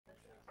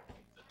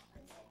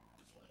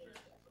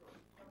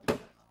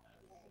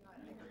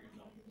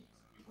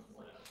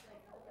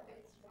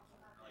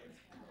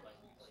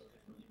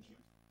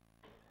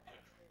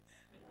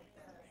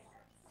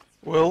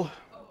Well,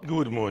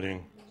 good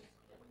morning.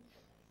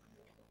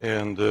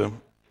 And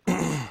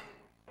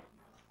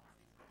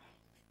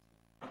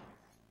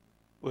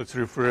let's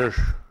refresh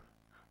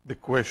the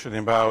question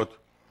about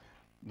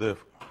the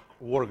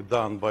work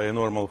done by a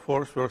normal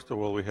force. First of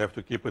all, we have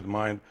to keep in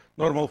mind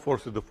normal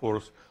force is the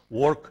force.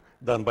 Work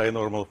done by a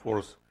normal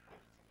force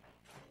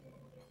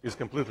is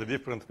completely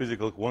different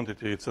physical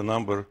quantity. It's a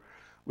number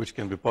which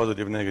can be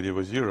positive, negative,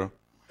 or zero.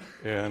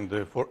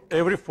 And for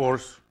every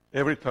force,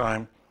 every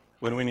time,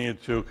 when we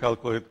need to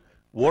calculate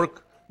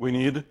work, we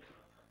need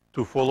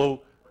to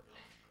follow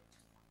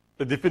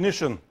the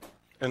definition.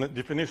 And the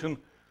definition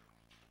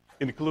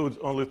includes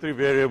only three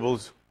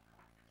variables: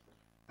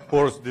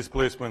 force,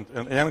 displacement,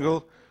 and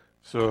angle.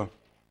 So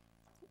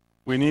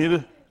we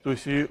need to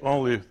see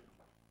only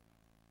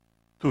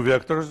two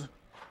vectors: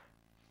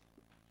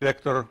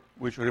 vector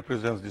which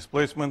represents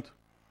displacement,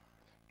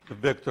 the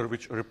vector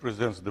which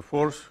represents the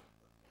force,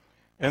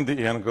 and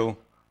the angle,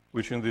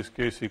 which in this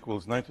case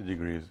equals 90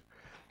 degrees.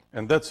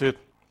 And that's it.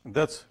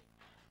 That's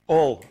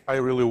all I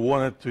really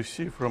wanted to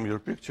see from your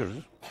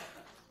pictures.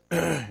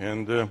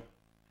 And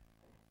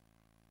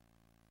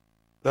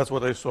that's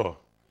what I saw.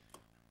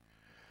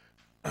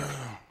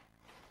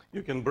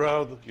 You can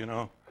browse,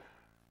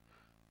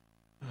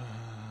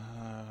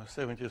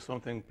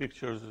 70-something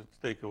pictures. It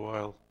takes a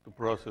while to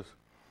process.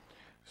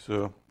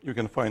 So you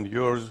can find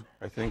yours,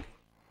 I think.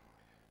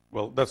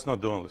 Well, that's not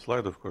the only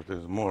slide, of course.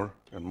 There's more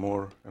and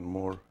more and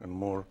more and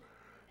more.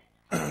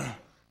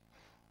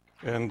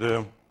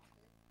 And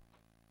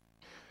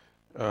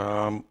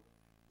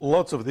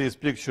lots of these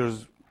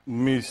pictures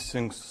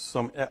missing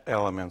some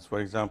elements.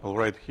 For example,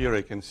 right here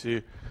I can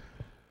see,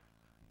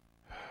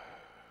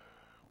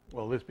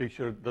 well, this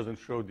picture doesn't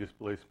show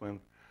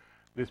displacement.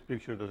 This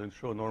picture doesn't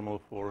show normal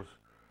force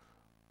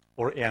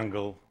or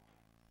angle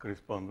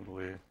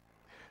correspondingly,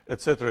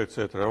 etc.,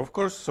 etc. Of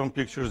course, some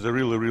pictures are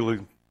really,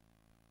 really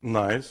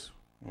nice.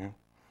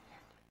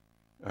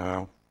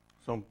 Yeah.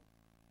 Some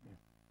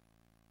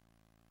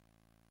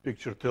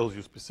picture tells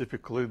you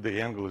specifically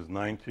the angle is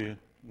 90,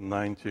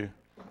 90.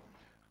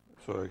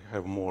 So I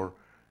have more.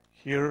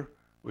 Here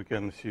we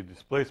can see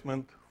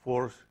displacement,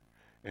 force,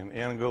 and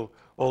angle.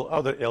 All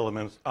other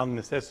elements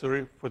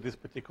unnecessary for this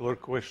particular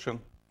question,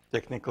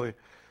 technically.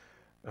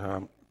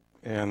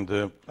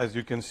 As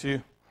you can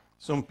see,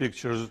 some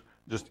pictures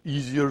just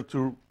easier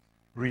to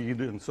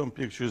read, and some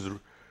pictures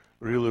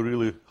really,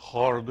 really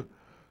hard.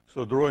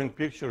 So drawing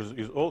pictures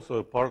is also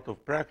a part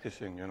of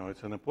practicing.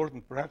 It's an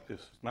important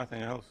practice. It's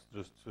nothing else.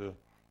 Just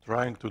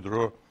trying to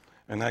draw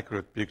an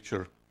accurate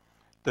picture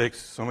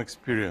takes some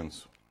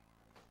experience.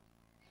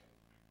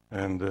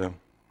 And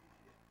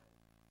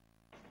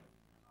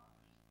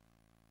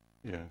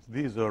yeah,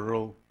 these are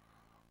all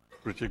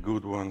pretty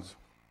good ones.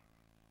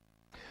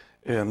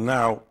 And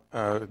now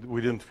we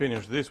didn't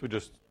finish this. We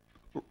just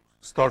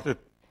started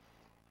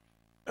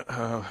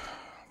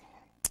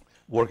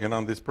working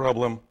on this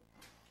problem.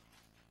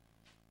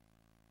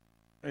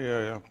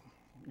 Yeah,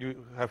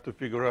 you have to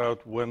figure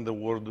out when the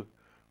word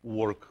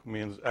work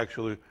means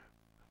actually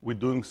we're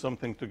doing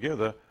something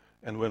together,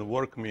 and when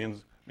work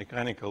means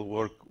mechanical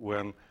work,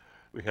 when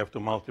we have to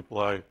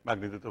multiply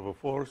magnitude of a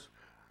force,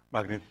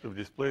 magnitude of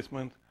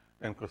displacement,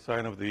 and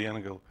cosine of the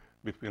angle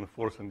between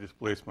force and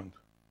displacement.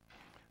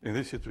 In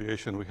this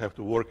situation, we have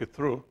to work it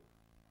through.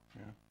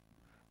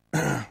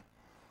 Yeah.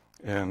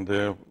 And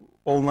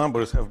all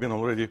numbers have been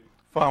already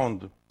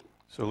found.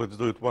 So let's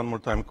do it one more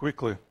time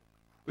quickly.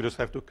 We just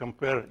have to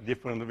compare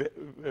different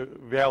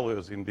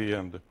values in the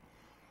end.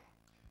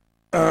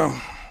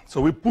 So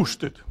we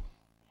pushed it,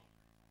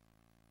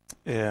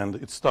 and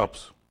it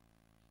stops.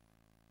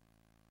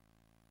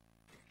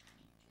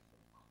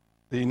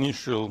 The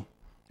initial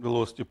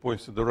velocity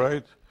points to the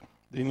right.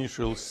 The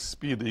initial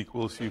speed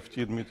equals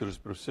 15 meters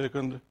per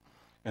second,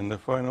 and the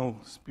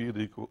final speed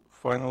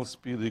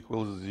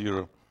equals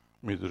 0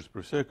 meters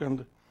per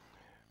second.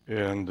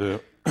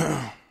 And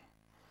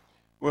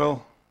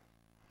well,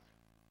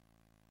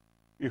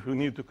 if we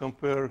need to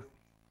compare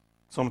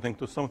something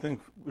to something,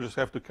 we just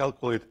have to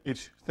calculate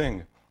each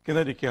thing.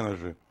 Kinetic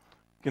energy.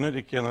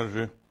 Kinetic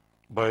energy,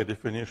 by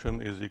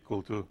definition, is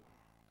equal to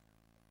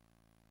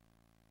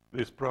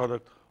this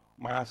product,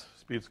 mass,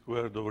 speed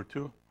squared over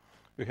 2.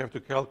 We have to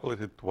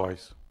calculate it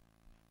twice.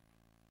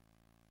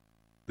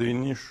 The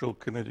initial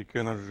kinetic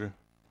energy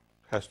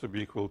has to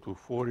be equal to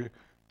 40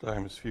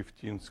 times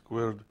 15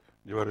 squared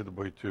divided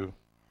by 2.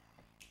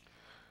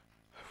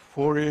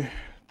 40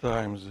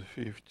 times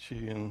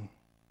 15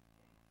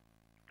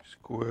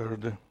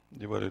 squared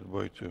divided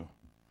by 2.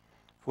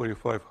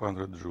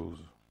 4,500 joules.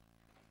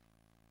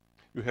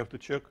 You have to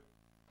check,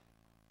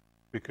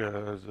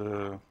 because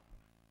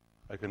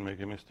I can make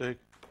a mistake,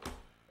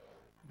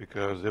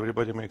 because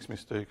everybody makes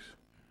mistakes,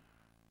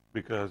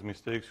 because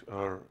mistakes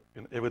are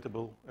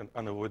inevitable and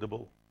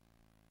unavoidable,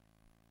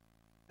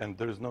 and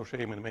there is no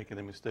shame in making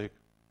a mistake.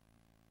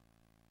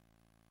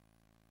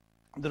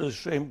 There is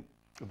shame,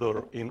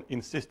 though, in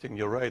insisting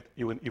you're right,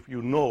 even if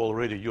you know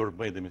already you've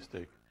made a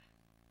mistake.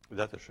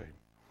 That's a shame.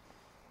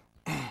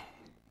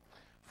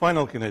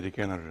 Final kinetic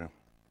energy.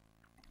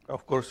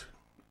 of course,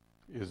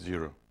 is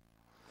 0.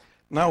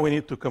 Now we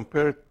need to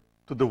compare it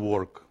to the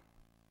work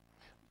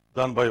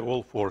done by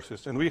all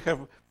forces. And we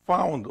have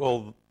found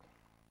all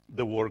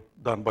the work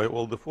done by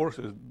all the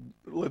forces.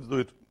 Let's do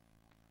it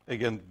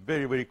again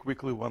very, very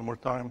quickly one more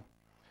time.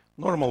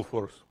 Normal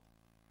force.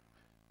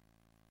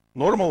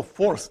 Normal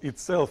force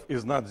itself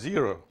is not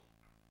 0,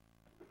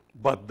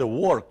 but the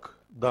work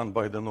done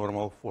by the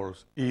normal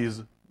force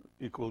is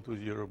equal to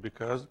 0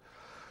 because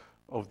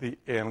of the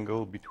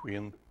angle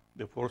between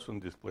the force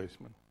and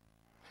displacement.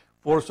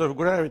 Force of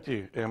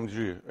gravity,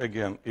 mg,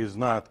 again, is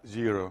not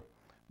 0,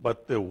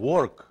 but the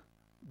work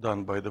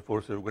done by the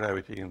force of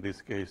gravity in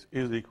this case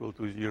is equal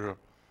to 0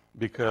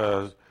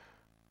 because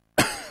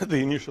the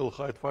initial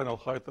height, final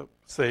height are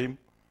same.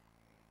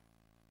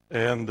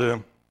 And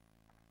do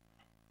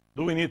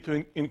we need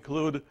to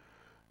include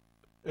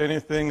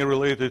anything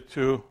related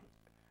to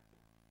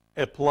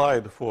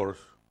applied force?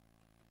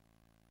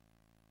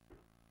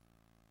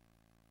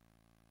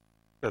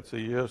 That's a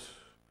yes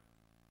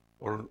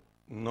or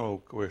no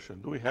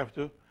question. Do we have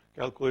to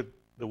calculate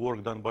the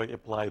work done by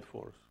applied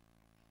force?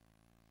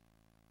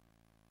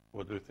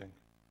 What do you think?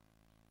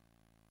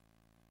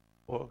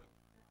 Well,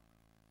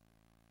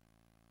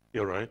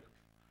 you're right.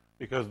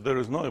 Because there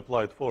is no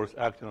applied force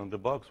acting on the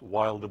box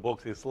while the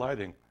box is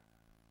sliding.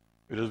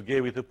 We just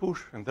gave it a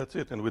push, and that's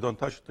it, and we don't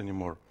touch it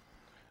anymore.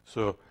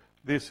 So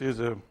this is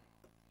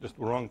just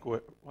wrong.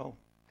 Well,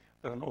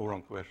 there are no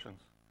wrong questions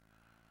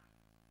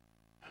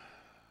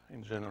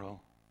in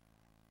general.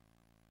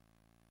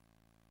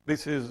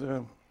 This is,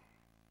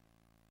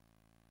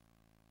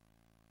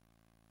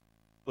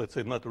 let's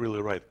say, not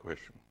really right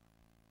question.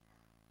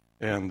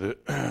 And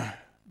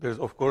there's,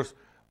 of course,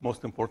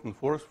 most important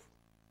force,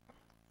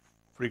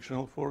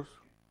 frictional force,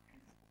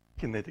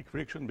 kinetic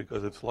friction,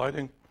 because it's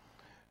sliding.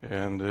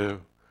 And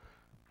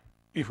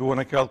if we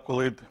want to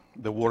calculate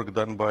the work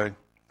done by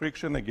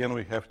friction, again,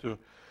 we have to,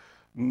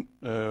 we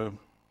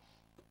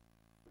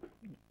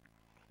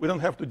don't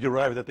have to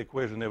derive that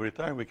equation every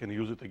time. We can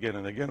use it again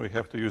and again. We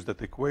have to use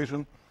that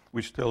equation,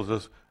 which tells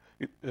us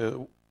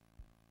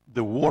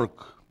the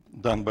work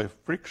done by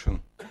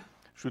friction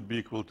should be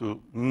equal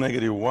to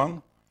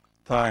 -1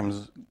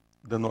 times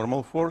the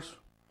normal force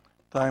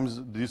times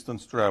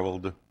distance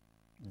traveled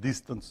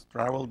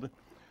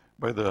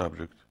by the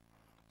object.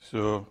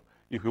 So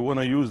if we want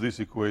to use this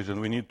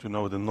equation, we need to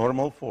know the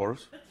normal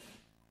force.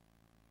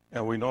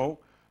 And we know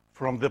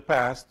from the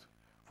past,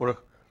 for a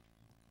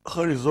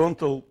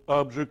horizontal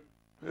object,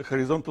 a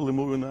horizontally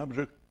moving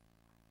object,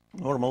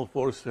 normal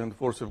force and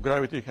force of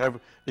gravity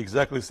have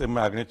exactly the same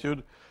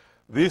magnitude.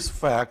 This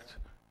fact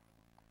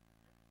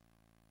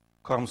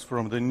comes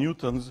from the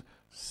Newton's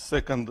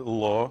second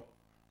law,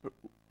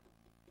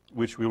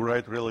 which we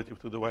write relative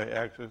to the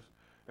y-axis.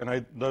 And I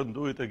don't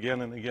do it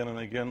again and again and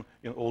again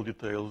in all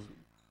details.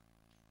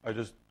 I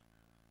just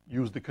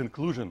use the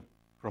conclusion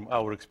from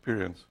our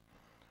experience.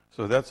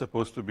 So that's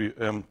supposed to be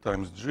m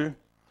times g.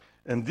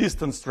 And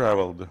distance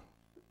traveled,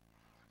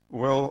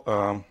 well,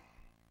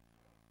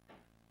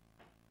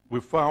 we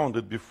found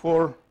it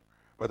before,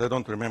 but I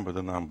don't remember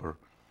the number.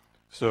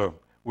 So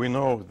we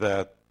know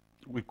that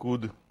we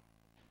could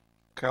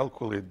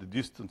calculate the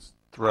distance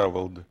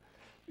traveled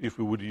if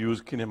we would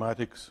use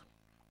kinematics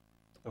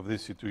of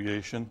this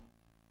situation.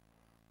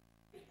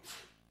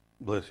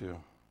 Bless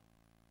you.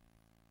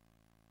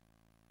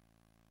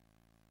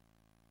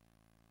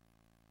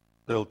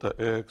 Delta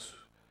x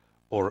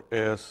or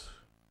s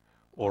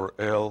or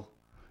L.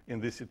 In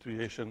this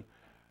situation,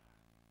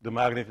 the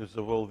magnitudes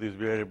of all these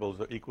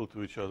variables are equal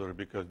to each other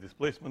because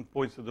displacement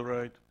points to the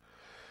right.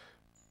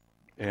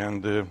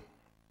 And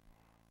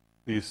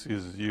this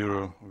is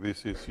 0,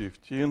 this is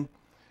 15.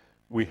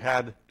 We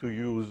had to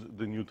use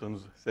the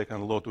Newton's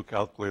second law to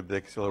calculate the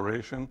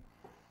acceleration.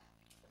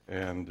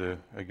 And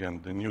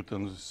again, the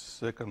Newton's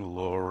second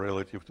law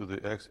relative to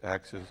the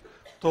x-axis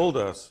told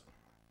us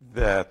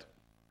that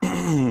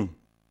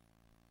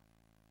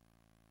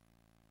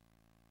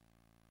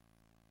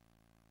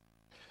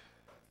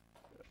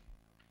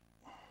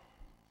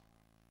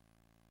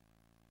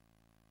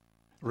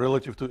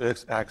relative to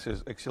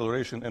x-axis,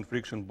 acceleration and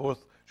friction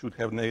both should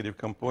have negative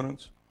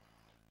components.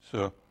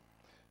 So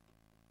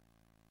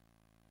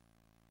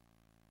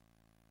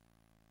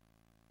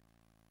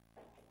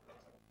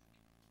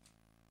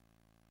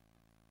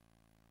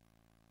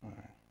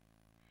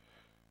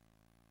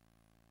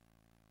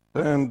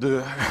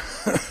and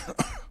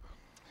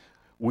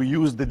we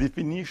use the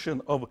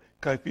definition of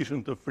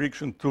coefficient of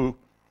friction to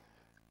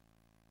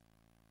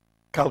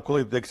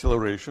calculate the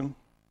acceleration.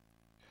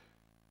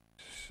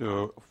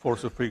 So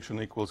force of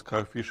friction equals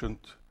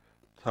coefficient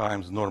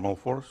times normal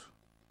force.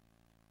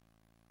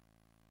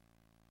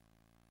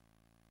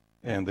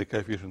 And the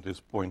coefficient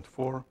is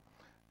 0.4.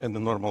 And the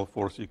normal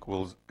force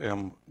equals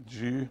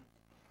mg.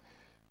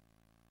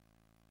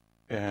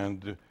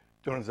 And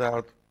turns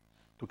out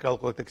to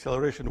calculate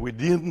acceleration, we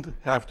didn't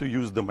have to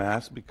use the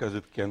mass because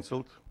it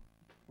canceled.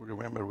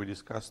 Remember, we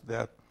discussed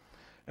that.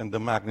 And the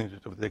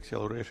magnitude of the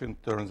acceleration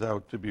turns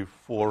out to be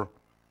 4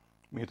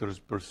 meters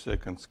per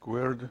second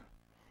squared.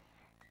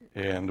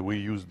 And we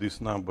use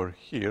this number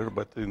here,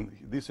 but in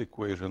this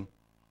equation,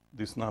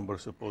 this number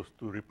is supposed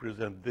to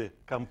represent the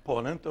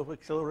component of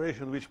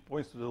acceleration, which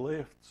points to the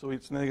left, so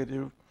it's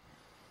negative.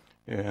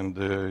 And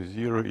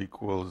 0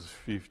 equals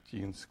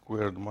 15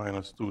 squared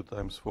minus 2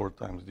 times 4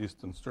 times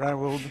distance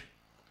traveled.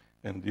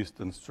 And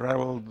distance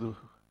traveled,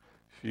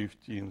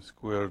 15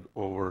 squared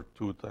over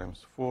 2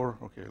 times 4.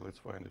 Okay, let's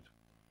find it.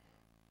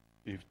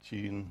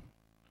 15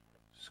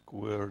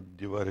 squared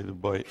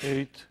divided by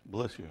 8,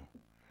 bless you.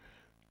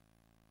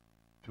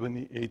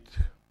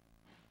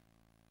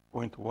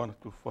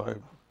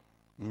 28.125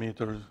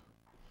 meters.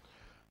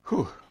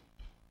 Whew.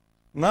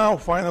 Now,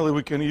 finally,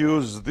 we can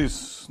use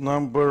this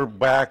number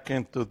back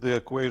into the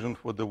equation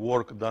for the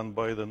work done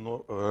by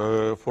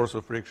the force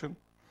of friction.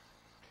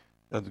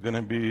 That's going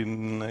to be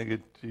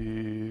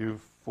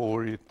negative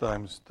 40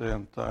 times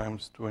 10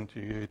 times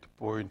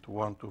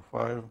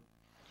 28.125.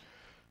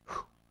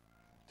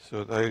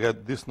 So I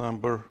got this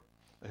number.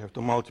 I have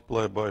to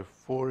multiply by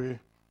 40.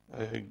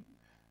 I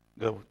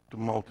have to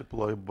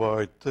multiply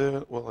by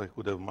 10. Well, I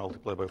could have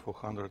multiplied by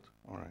 400.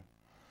 All right.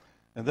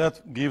 And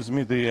that gives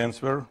me the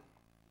answer,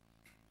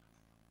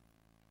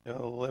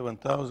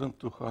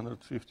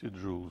 11,250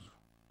 joules.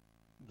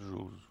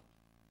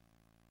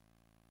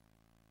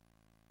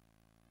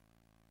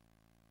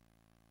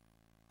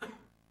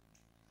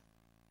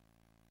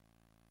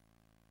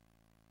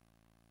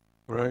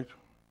 Right?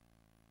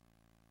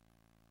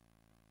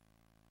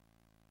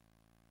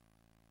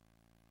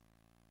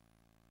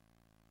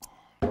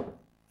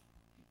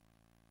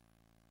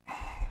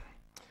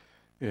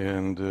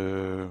 And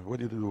what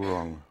did I do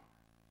wrong?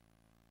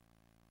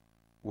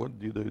 What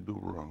did I do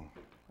wrong?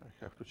 I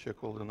have to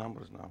check all the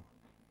numbers now.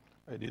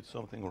 I did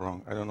something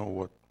wrong. I don't know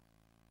what.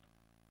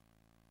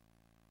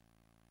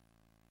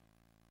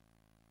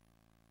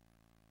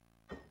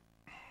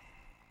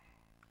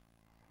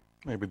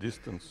 Maybe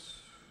distance.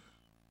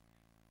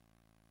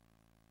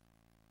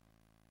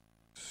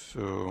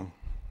 So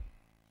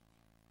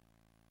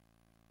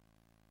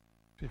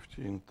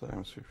 15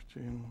 times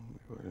 15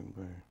 divided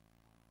by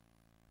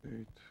 8,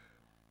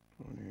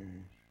 28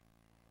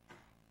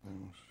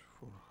 times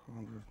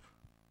 400.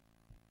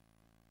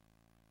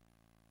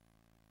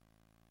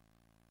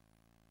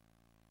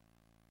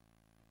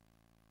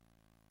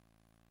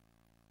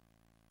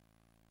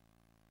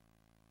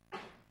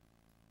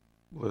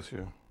 Bless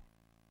you.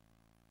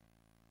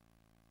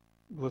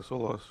 Bless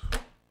all us.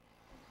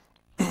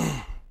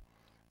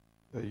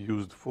 I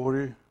used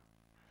 40.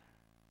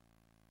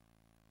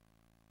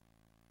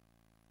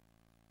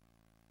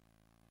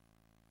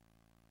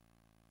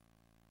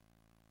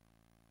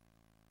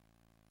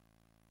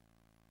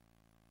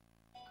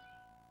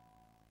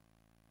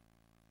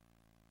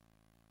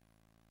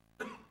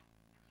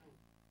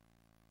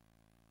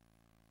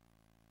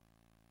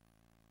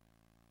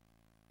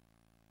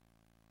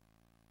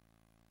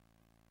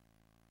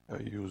 I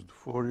used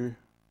 40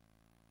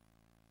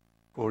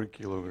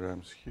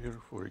 kilograms here,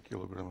 40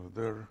 kilograms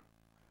there.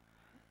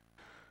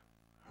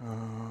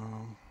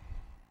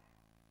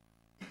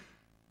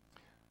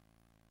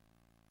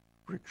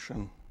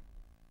 Friction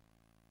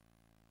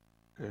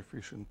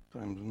coefficient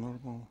times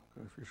normal,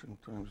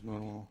 coefficient times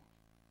normal.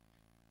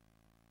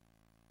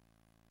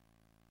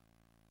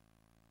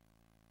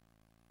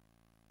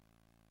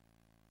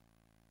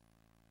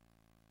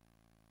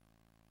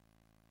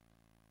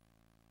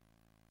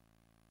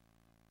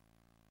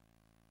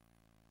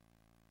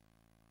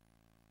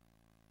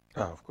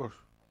 Of course.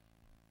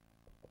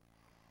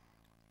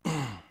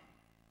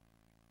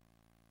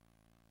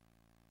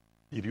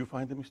 Did you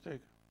find the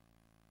mistake?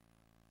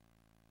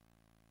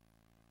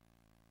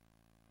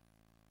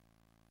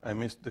 I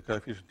missed the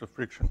coefficient of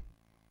friction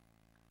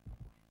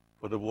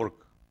for the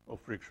work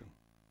of friction.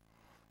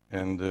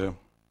 And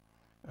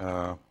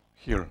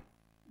here,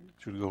 it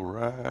should go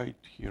right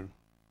here.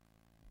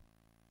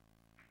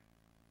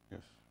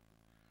 Yes.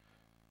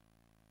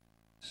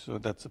 So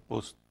that's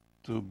supposed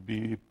to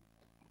be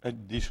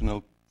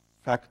additional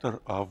factor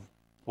of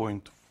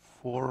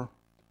 0.4.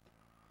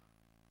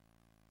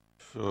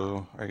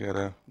 So I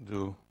gotta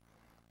do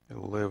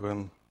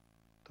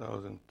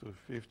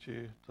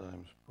 11,250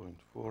 times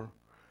 0.4.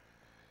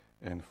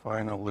 And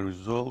final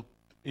result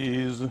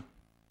is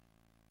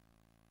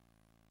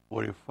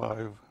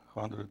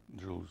 4,500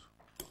 joules.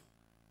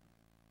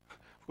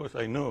 Of course,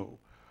 I know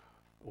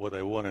what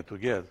I wanted to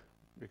get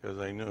because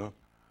I knew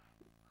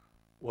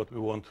what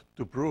we want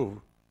to prove.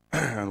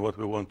 And what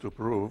we want to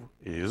prove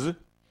is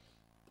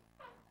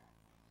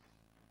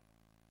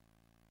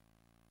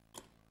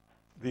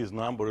these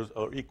numbers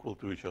are equal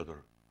to each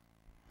other.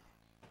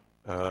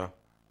 On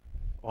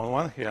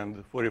one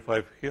hand,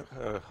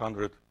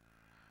 4,500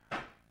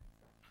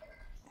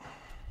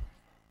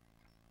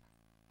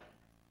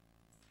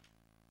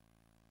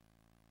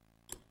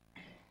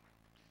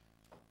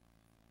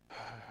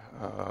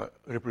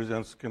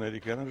 represents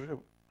kinetic energy.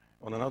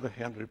 On another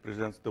hand,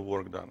 represents the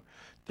work done.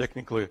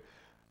 Technically,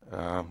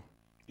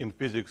 in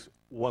physics,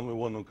 when we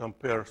want to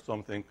compare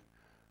something,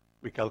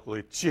 we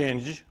calculate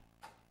change,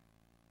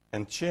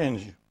 and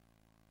change,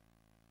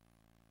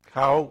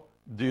 how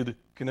did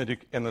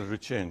kinetic energy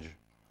change?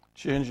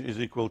 Change is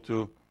equal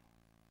to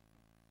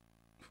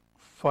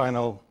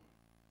final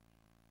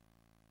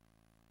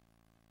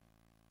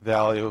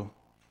value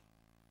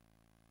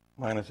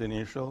minus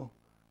initial,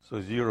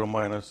 so 0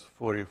 minus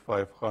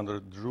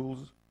 4,500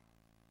 joules,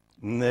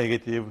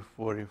 negative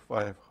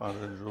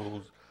 4,500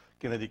 joules.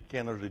 Kinetic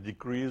energy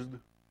decreased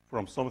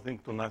from something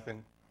to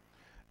nothing.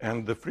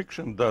 And the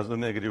friction does the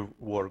negative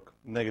work,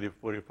 negative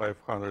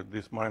 4,500.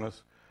 This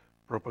minus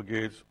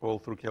propagates all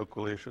through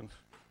calculations.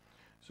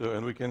 So,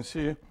 and we can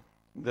see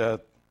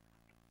that,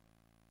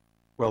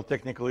 well,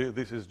 technically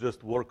this is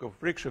just work of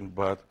friction,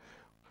 but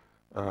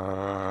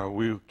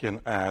we can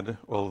add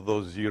all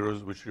those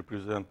zeros which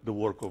represent the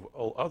work of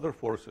all other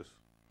forces.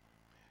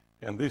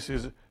 And this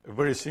is a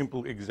very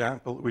simple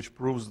example which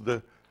proves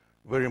the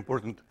very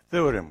important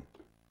theorem.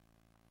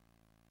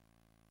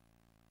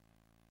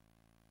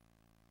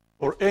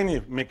 For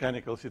any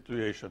mechanical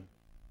situation,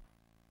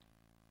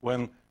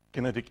 when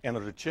kinetic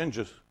energy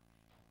changes,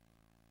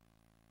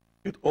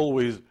 it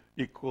always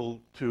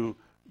equal to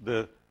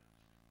the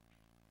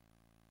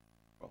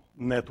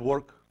net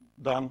work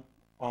done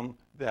on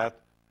that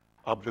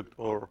object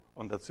or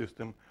on that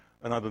system.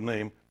 Another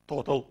name,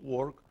 total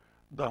work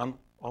done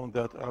on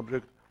that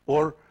object,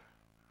 or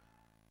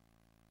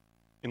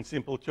in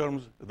simple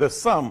terms, the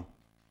sum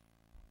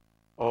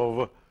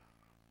of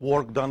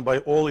work done by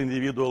all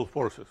individual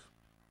forces.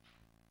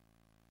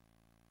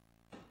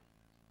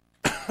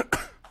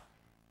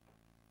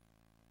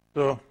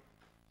 So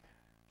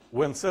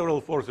when several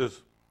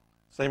forces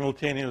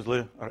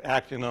simultaneously are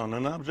acting on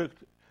an object,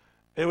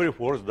 every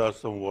force does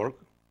some work,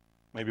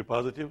 maybe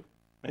positive,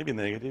 maybe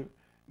negative,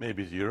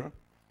 maybe zero.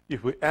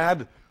 If we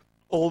add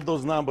all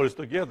those numbers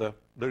together,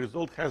 the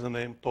result has a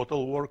name,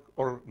 total work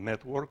or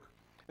net work.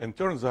 And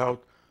turns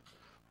out,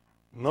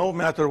 no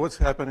matter what's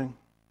happening,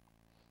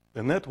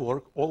 the net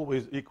work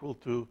always equal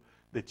to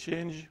the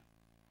change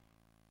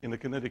in the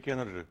kinetic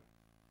energy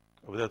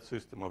of that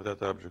system, of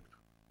that object.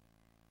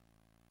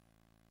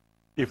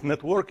 If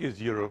net work is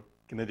zero,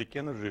 kinetic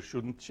energy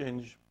shouldn't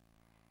change.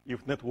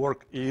 If net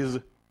work is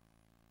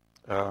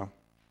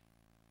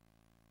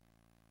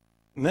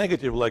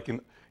negative, like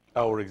in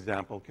our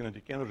example,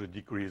 kinetic energy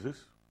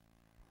decreases.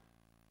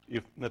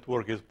 If net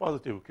work is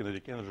positive,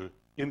 kinetic energy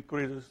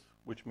increases,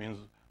 which means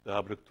the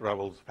object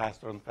travels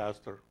faster and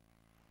faster.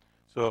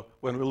 So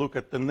when we look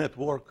at the net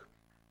work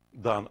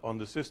done on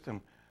the system,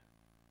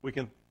 we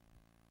can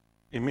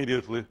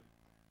immediately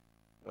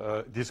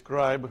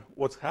describe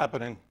what's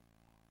happening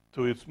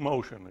to its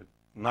motion.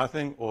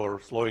 Nothing, or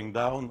slowing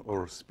down,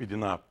 or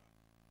speeding up.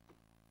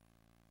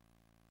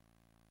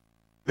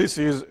 This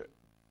is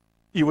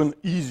even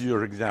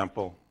easier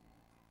example.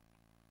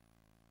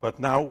 But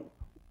now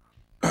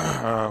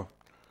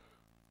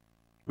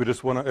we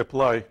just want to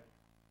apply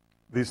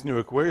this new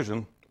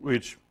equation,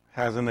 which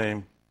has a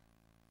name,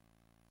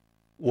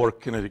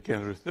 work kinetic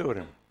energy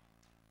theorem,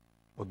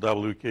 or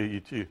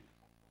WKET.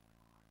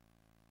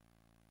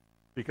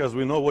 Because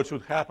we know what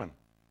should happen.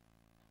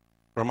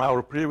 From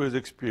our previous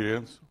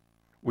experience,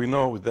 we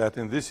know that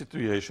in this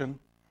situation,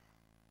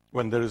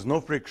 when there is no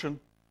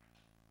friction,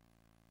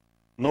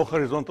 no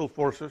horizontal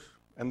forces,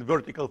 and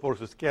vertical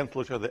forces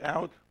cancel each other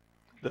out,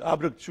 the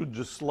object should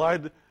just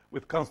slide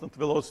with constant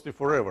velocity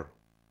forever.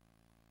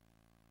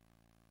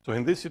 So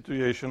in this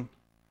situation,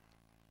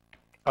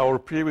 our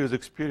previous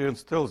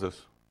experience tells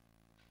us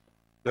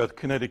that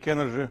kinetic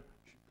energy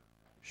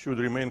should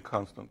remain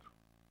constant,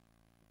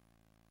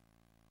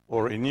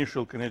 or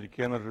initial kinetic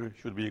energy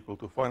should be equal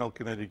to final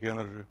kinetic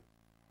energy,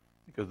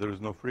 because there is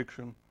no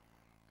friction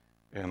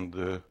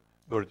and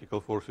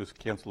vertical forces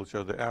cancel each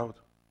other out.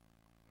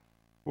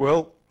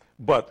 Well,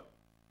 but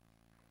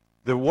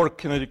the work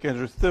kinetic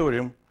energy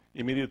theorem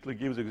immediately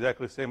gives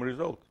exactly the same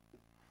result,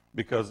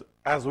 because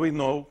as we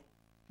know,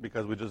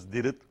 because we just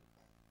did it,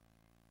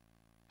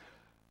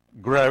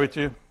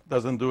 gravity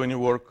doesn't do any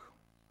work,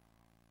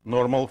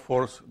 normal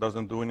force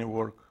doesn't do any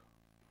work,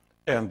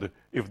 and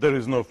if there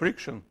is no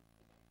friction,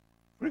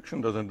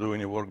 friction doesn't do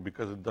any work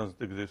because it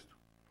doesn't exist.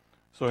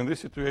 So in this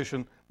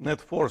situation,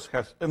 net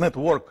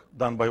work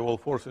done by all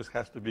forces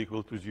has to be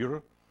equal to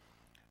zero.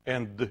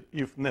 And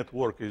if net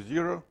work is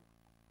zero,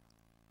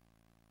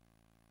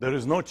 there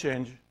is no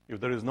change. If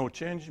there is no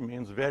change, it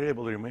means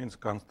variable remains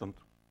constant.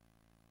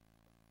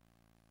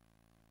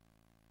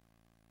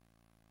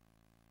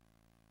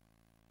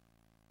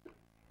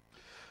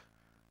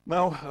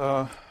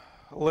 Now,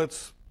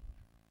 let's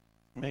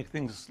make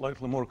things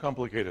slightly more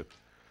complicated.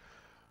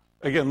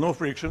 Again, no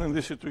friction in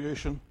this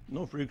situation,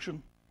 no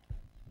friction.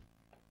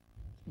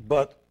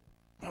 But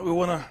we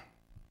want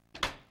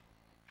to,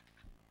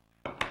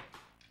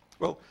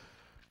 well,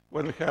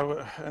 when we have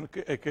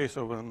a case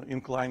of an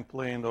inclined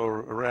plane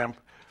or a ramp,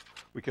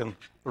 we can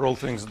roll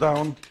things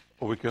down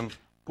or we can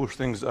push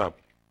things up.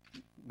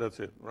 That's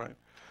it, right?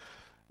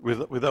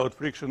 Without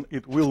friction,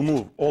 it will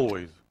move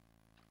always.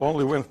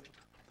 Only when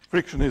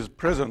friction is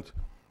present,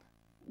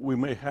 we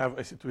may have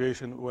a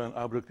situation when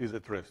object is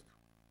at rest.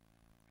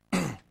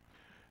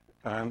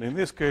 And in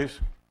this case,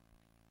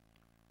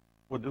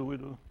 what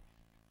do?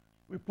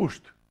 We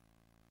pushed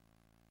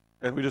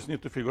and we just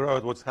need to figure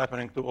out what's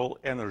happening to all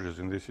energies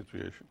in this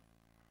situation.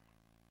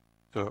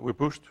 So we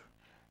pushed.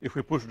 If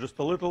we push just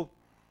a little,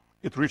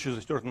 it reaches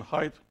a certain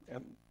height,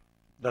 and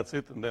that's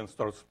it, and then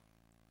starts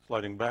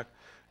sliding back.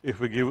 If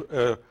we give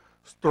a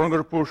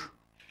stronger push,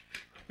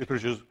 it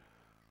reaches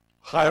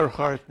higher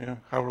height, yeah,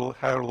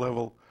 higher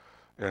level.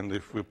 And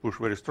if we push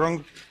very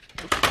strong,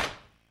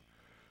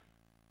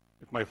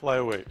 it might fly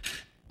away.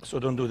 So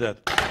don't do that.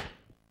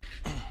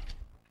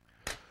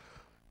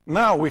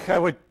 Now we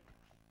have a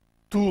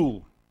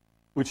tool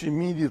which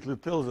immediately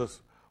tells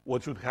us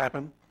what should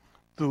happen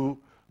to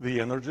the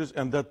energies,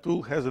 and that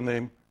tool has a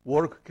name,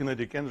 work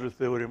kinetic energy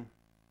theorem.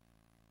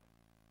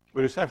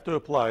 We just have to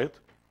apply it,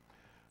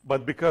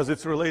 but because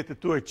it's related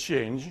to a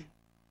change,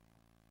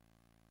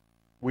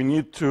 we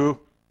need to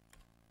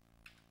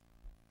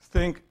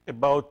think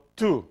about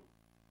two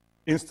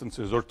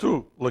instances or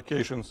two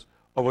locations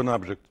of an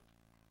object.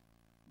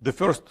 The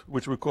first,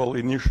 which we call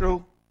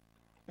initial,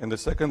 and the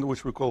second,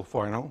 which we call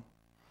final.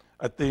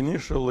 At the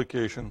initial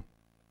location,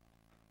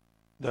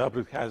 the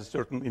object has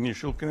certain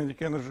initial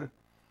kinetic energy.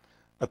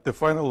 At the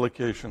final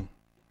location,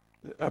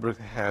 the object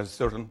has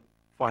certain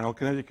final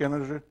kinetic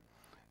energy.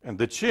 And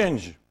the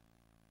change,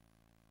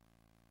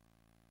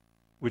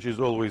 which is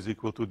always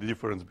equal to the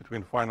difference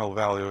between final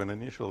value and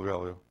initial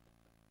value,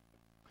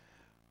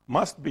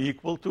 must be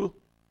equal to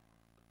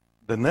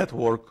the net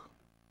work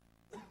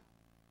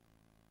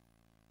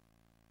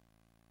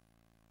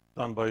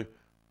done by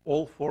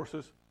all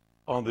forces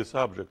on this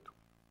object.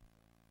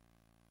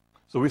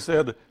 So we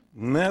said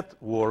net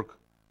work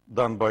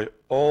done by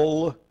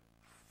all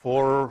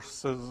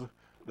forces.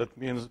 That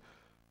means,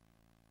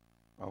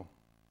 well,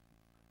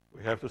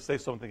 we have to say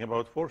something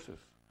about forces.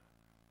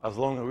 As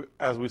long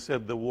as we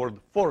said the word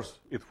force,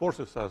 it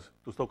forces us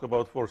to talk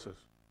about forces.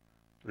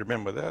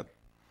 Remember that.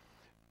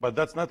 But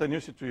that's not a new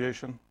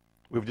situation.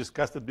 We've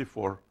discussed it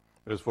before.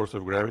 There is force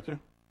of gravity,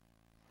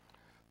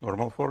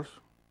 normal force,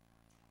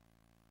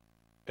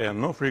 and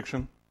no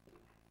friction.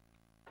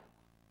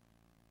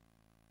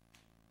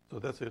 So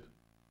that's it.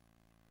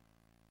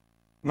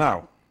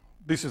 Now,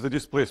 this is the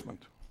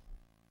displacement.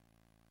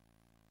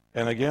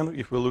 And again,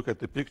 if we look at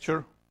the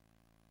picture,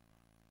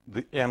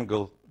 the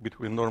angle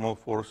between normal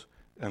force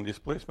and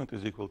displacement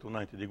is equal to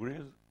 90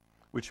 degrees,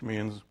 which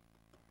means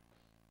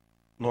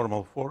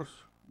normal force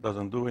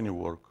doesn't do any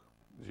work,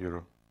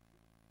 0.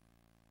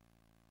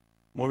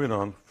 Moving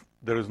on,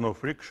 there is no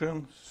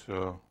friction,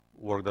 so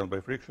work done by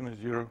friction is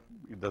 0.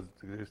 It doesn't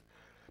exist.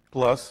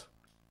 Plus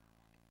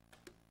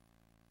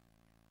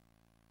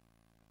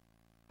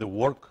the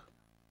work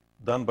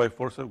done by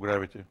force of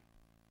gravity.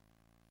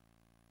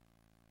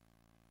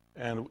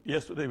 And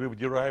yesterday we've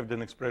derived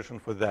an expression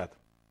for that.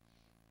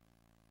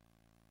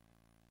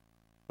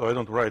 So I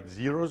don't write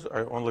zeros,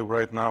 I only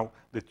write now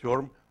the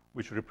term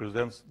which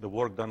represents the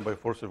work done by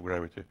force of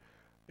gravity.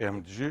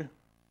 mg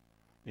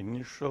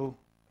initial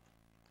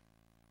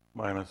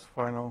minus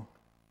final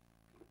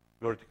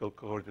vertical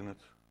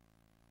coordinates.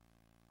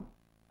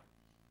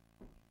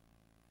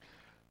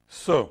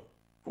 So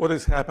what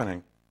is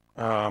happening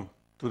to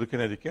the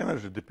kinetic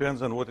energy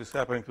depends on what is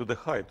happening to the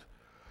height.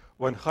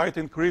 When height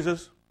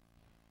increases,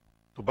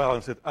 to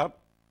balance it out,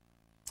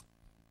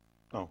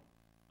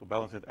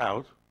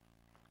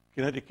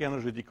 kinetic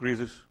energy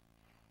decreases.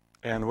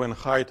 And when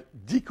height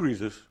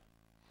decreases,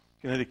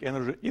 kinetic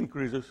energy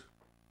increases,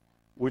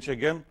 which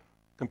again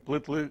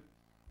completely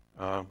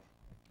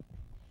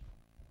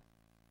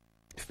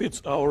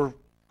fits our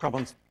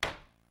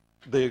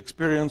the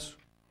experience.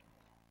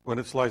 When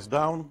it slides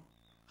down,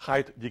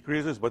 height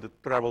decreases, but it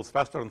travels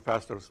faster and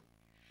faster.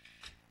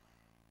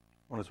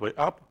 On its way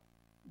up,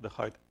 the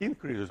height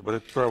increases, but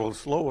it travels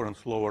slower and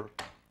slower.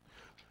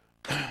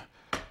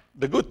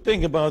 The good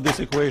thing about this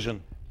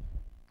equation,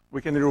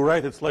 we can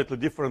rewrite it slightly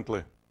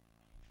differently.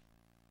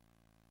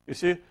 You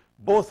see,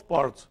 both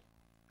parts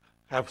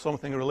have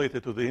something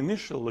related to the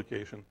initial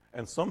location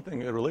and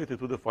something related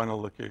to the final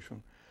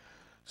location.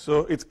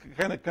 So it's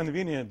kind of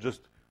convenient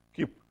just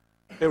keep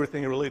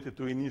everything related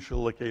to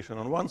initial location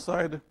on one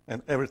side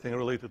and everything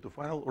related to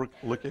final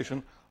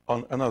location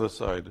on another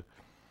side.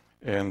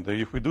 And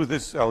if we do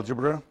this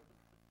algebra,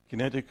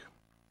 kinetic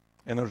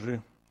energy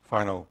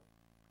final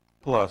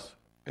plus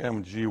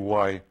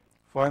mgy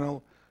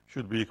final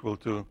should be equal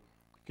to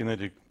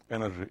kinetic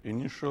energy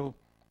initial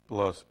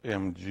plus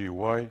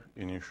mgy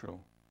initial.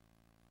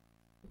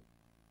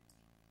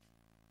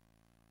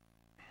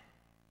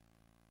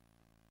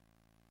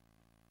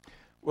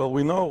 Well,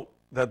 we know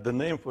that the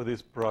name for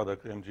this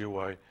product,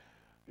 mgy,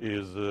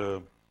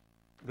 is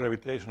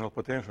gravitational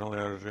potential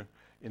energy.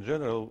 In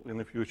general, in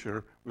the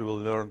future, we will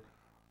learn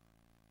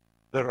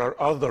there are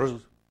other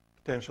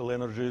potential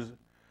energies.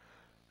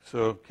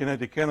 So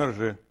kinetic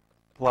energy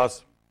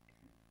plus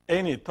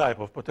any type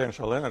of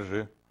potential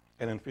energy,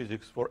 and in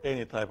physics, for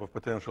any type of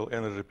potential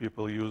energy,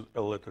 people use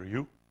a letter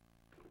U.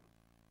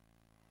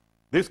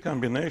 This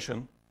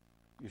combination,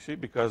 you see,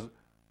 because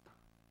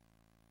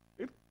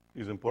it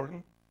is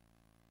important,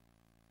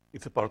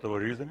 it's a part of our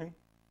reasoning.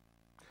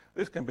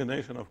 This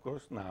combination, of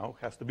course, now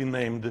has to be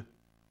named.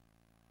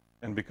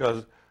 And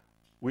because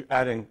we're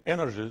adding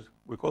energies,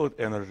 we call it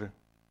energy.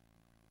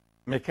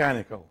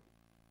 Mechanical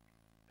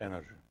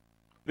energy.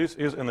 This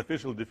is an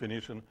official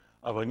definition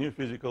of a new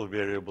physical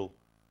variable,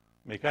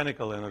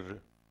 mechanical energy.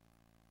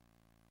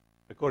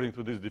 According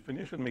to this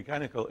definition,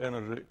 mechanical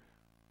energy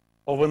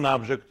of an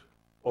object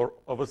or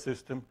of a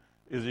system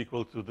is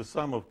equal to the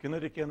sum of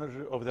kinetic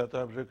energy of that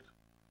object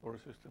or a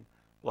system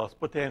plus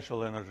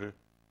potential energy,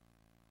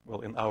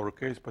 well, in our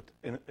case, but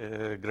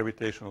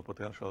gravitational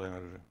potential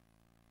energy.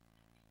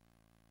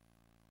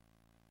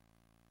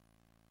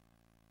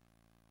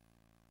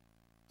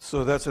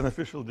 So that's an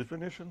official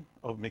definition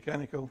of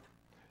mechanical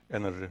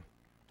energy.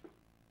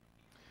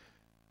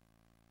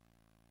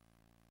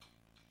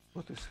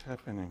 What is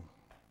happening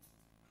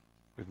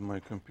with my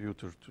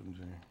computer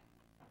today?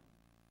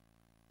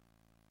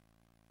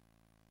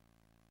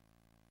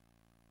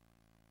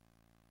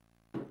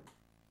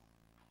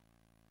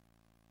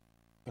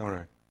 All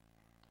right.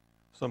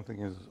 Something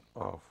is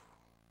off.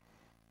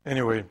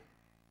 Anyway.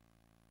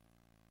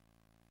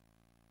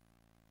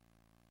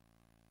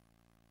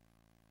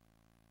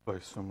 By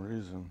some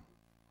reason,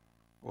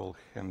 all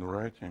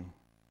handwriting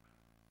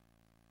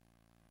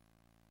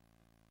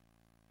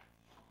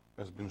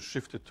has been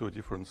shifted to a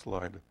different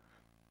slide.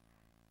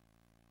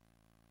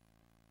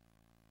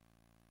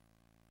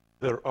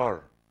 There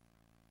are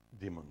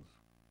demons.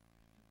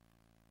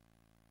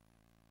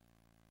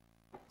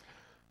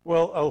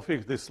 Well, I'll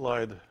fix this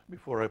slide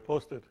before I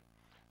post it.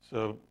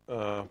 So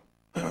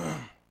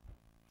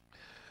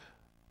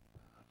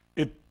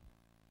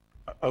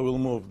I will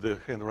move the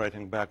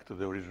handwriting back to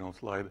the original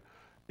slide.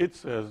 It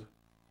says,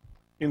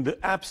 in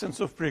the absence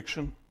of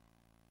friction,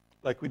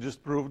 like we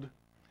just proved,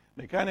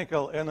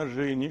 mechanical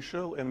energy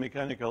initial and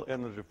mechanical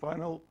energy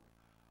final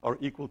are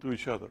equal to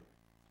each other.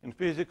 In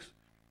physics,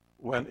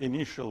 when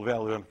initial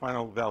value and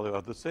final value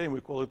are the same, we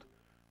call it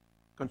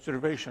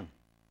conservation.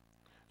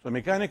 So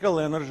mechanical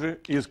energy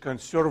is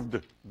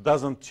conserved,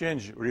 doesn't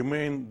change,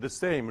 remain the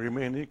same,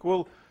 remain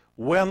equal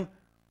when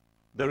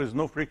there is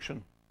no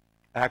friction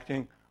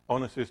acting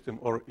on a system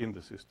or in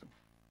the system.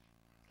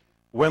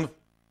 When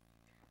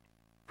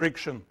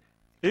friction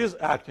is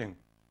acting,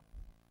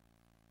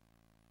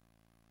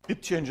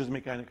 it changes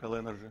mechanical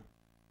energy,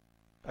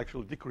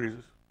 actually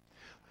decreases.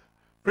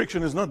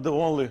 Friction is not the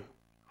only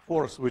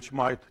force which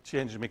might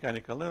change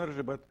mechanical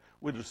energy, but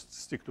we just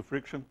stick to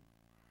friction.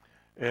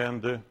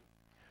 And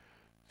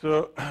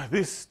so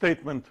this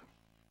statement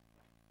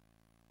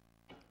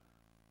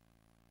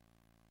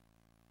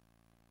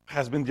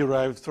has been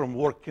derived from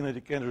work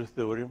kinetic energy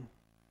theorem.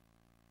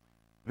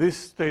 This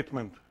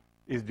statement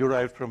is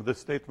derived from the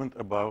statement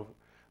above.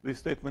 This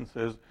statement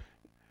says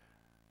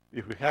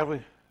if we have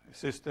a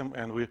system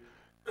and we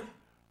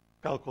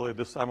calculate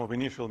the sum of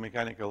initial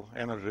mechanical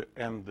energy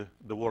and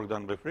the work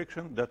done by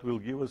friction, that will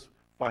give us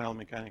final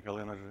mechanical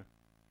energy.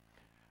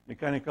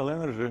 Mechanical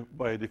energy,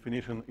 by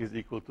definition, is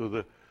equal to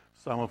the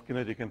sum of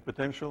kinetic and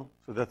potential.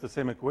 So that's the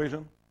same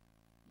equation,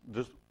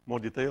 just more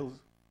details.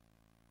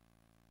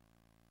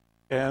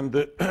 And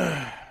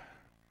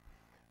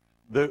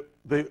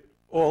they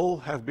all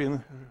have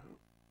been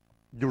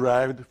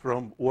derived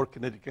from work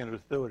kinetic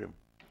energy theorem.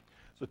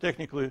 So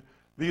technically,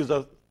 these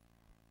are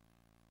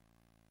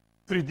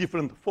three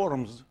different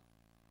forms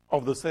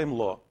of the same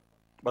law,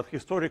 but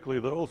historically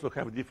they also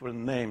have different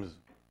names.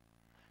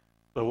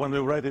 So when we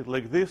write it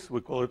like this,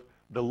 we call it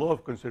the law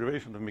of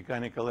conservation of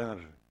mechanical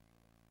energy.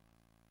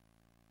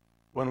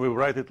 When we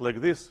write it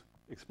like this,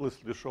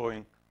 explicitly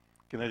showing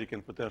kinetic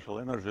and potential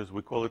energies,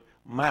 we call it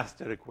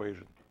master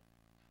equation.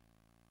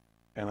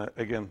 And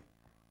again,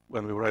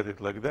 when we write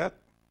it like that,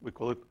 we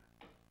call it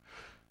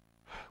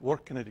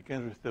work kinetic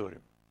energy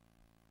theorem.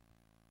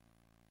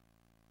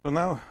 So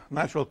now,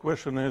 natural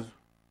question is,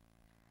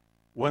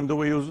 when do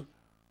we use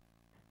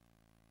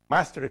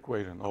master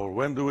equation, or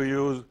when do we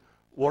use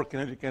work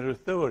kinetic energy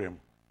theorem?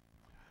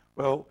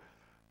 Well,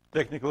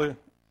 technically,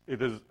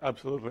 it is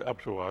absolutely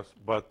up to us,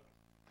 but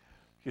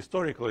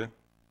historically,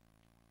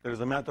 there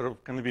is a matter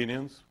of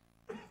convenience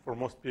for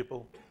most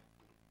people.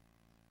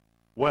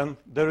 When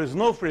there is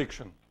no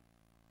friction,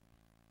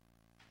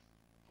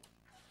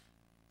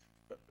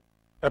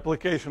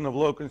 application of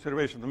law of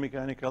conservation of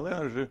mechanical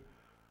energy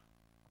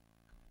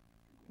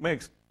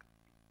makes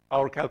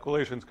our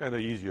calculations kind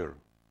of easier.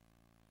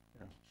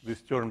 Yeah.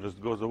 This term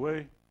just goes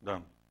away,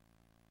 done.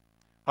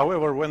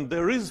 However, when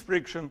there is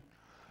friction,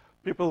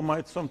 people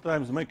might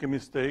sometimes make a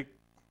mistake.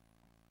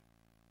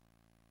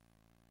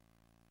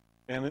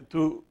 And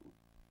to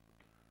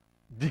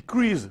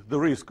decrease the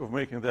risk of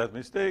making that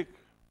mistake,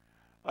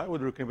 I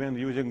would recommend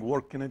using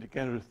work kinetic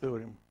energy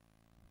theorem.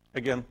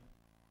 Again,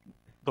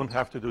 don't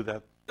have to do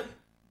that.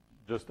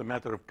 Just a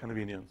matter of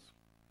convenience.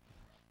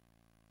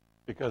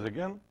 Because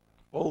again,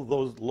 all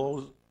those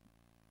laws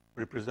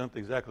represent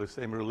exactly the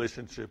same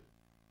relationship,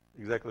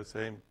 exactly the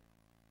same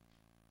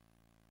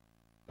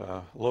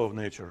law of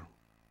nature.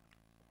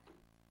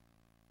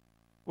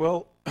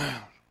 Well,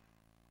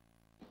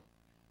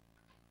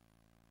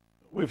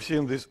 we've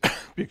seen this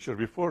picture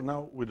before.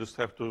 Now we just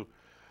have to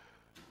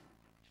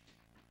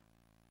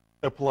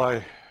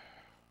apply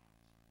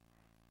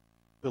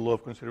the law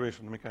of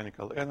conservation of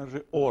mechanical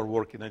energy, or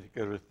work kinetic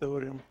energy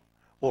theorem,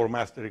 or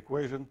master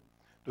equation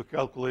to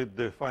calculate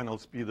the final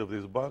speed of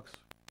this box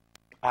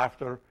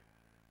after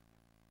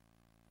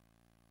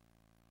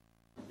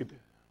it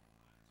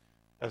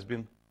has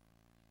been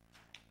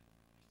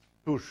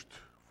pushed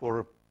for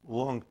a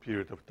long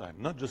period of time.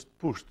 Not just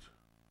pushed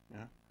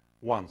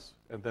once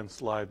and then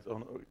slides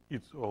on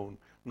its own.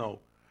 No,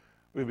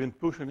 we've been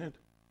pushing it,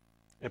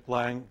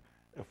 applying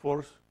a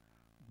force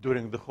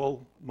during the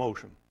whole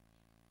motion.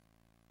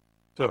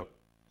 So,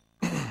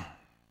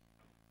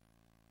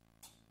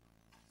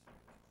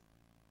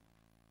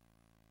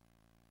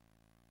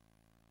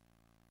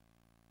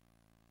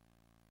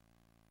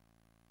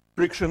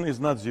 friction is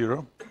not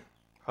zero.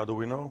 How do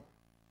we know?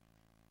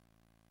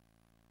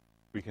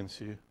 We can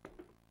see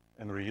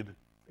and read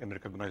and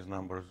recognize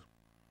numbers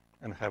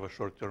and have a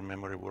short-term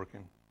memory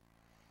working.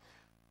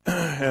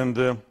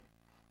 And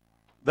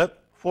that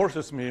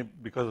forces me,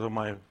 because of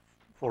my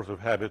force of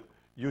habit,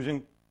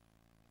 using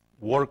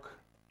work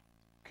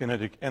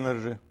kinetic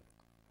energy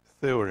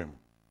theorem,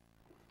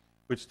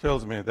 which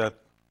tells me that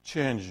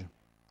change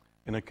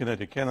in the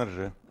kinetic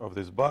energy of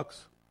this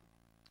box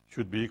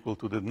should be equal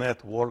to the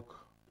net work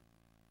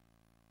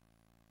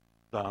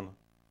done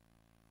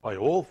by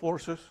all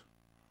forces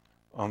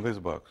on this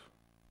box.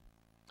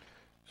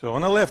 So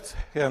on the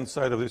left-hand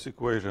side of this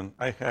equation,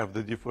 I have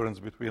the difference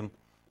between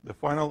the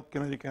final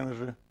kinetic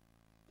energy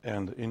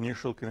and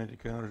initial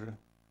kinetic energy.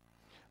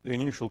 The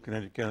initial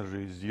kinetic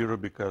energy is zero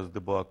because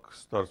the box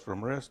starts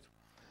from rest.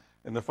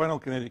 And the final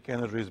kinetic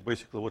energy is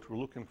basically what we're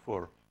looking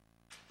for.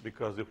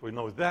 Because if we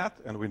know that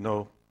and we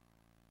know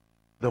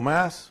the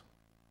mass,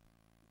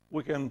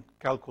 we can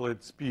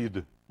calculate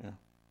speed.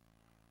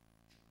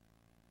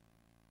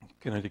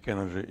 Kinetic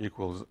energy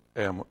equals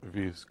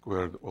mv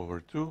squared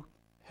over 2.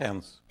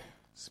 Hence,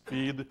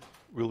 speed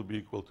will be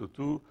equal to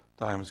 2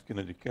 times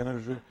kinetic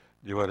energy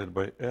divided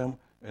by m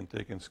and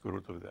taking square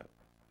root of that.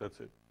 That's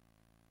it.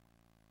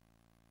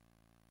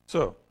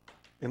 So,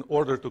 in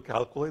order to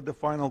calculate the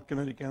final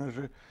kinetic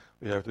energy,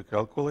 we have to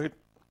calculate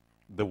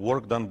the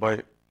work done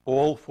by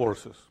all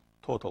forces,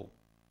 total.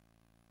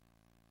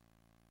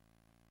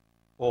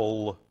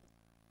 All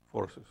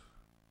forces.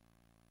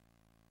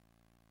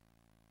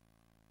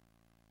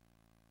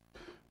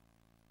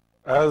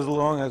 As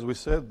long as we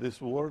said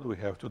this word, we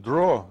have to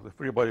draw the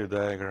free body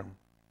diagram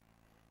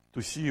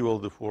to see all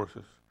the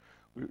forces.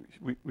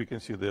 We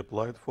can see the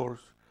applied force.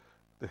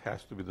 There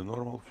has to be the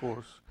normal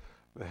force.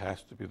 There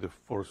has to be the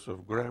force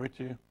of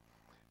gravity.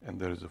 And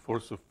there is a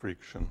force of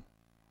friction.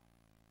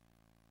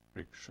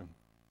 Friction.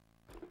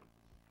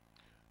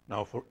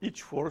 Now, for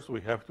each force, we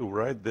have to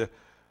write the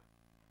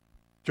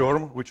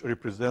term which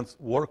represents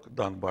work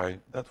done by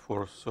that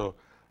force. So,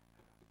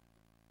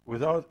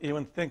 without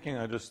even thinking,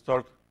 I just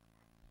start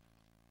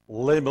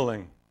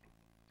labeling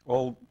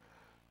all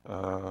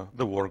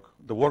the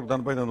work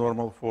done by the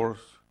normal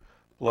force,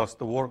 plus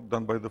the work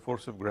done by the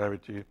force of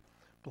gravity,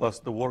 plus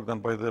the work done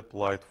by the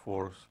applied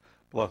force,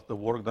 plus the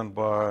work done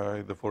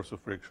by the force of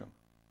friction.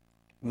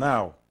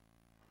 Now,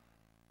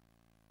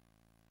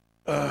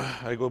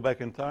 I go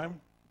back in time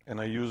and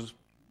I use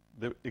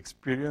the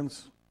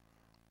experience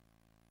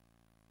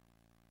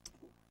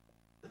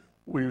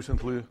we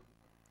recently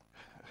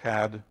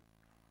had,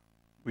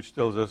 which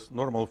tells us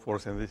normal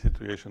force in this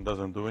situation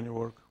doesn't do any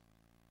work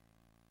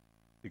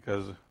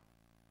because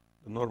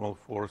the normal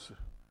force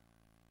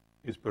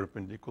is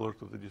perpendicular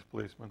to the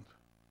displacement.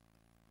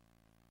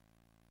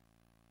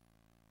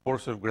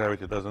 Force of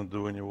gravity doesn't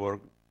do any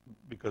work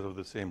because of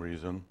the same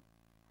reason.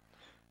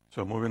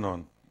 So moving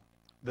on.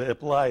 The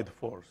applied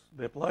force.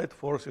 The applied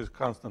force is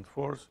constant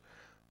force.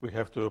 We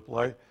have to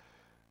apply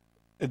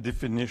a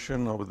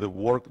definition of the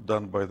work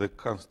done by the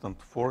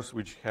constant force,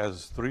 which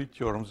has 3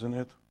 terms in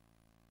it.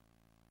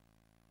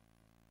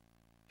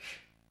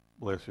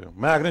 Bless you.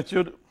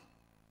 Magnitude,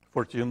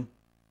 14.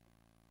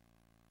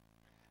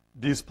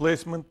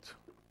 Displacement,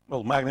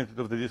 well, magnitude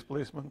of the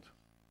displacement,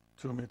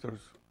 2 meters.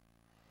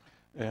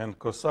 And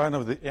cosine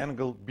of the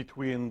angle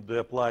between the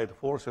applied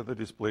force and the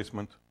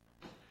displacement.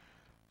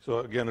 So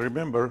again,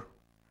 remember,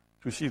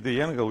 to see the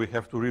angle, we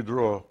have to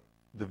redraw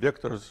the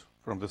vectors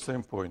from the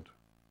same point.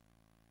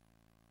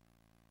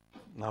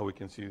 Now we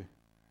can see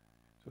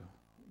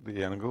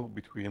the angle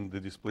between the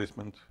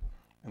displacement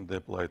and the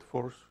applied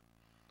force.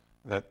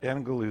 That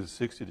angle is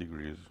 60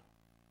 degrees.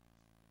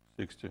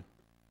 60.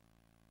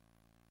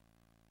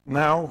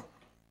 Now,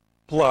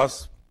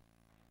 plus,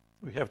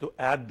 we have to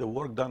add the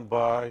work done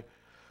by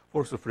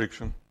force of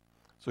friction.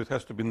 So it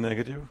has to be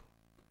negative.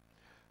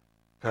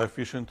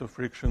 Coefficient of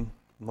friction,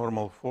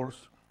 normal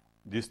force,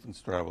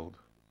 distance traveled.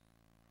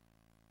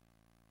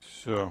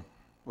 So,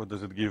 what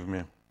does it give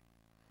me?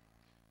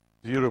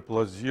 0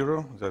 plus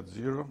 0, that's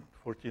 0.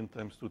 14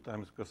 times 2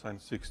 times cosine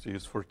 60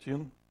 is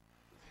 14.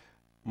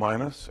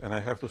 Minus, and I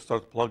have to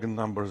start plugging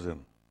numbers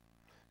in.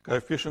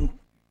 Coefficient,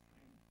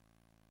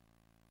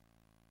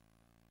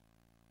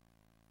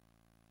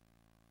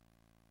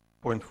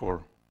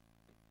 .4.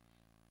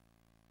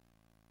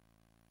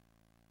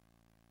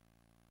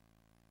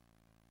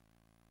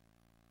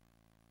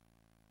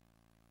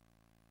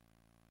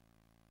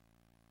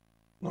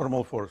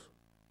 normal force?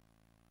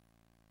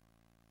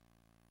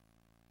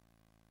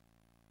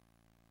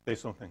 Say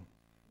something. No,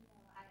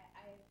 I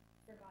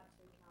forgot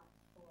to account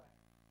for.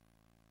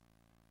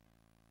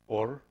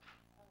 Or?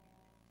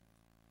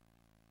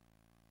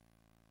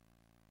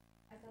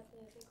 I thought the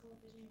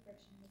coefficient of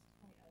friction was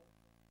 0.0.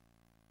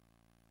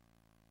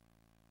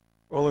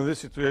 Well, in this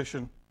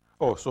situation,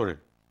 oh, sorry.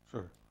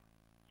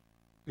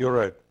 You're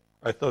right.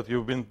 I thought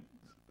you've been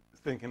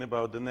thinking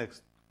about the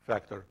next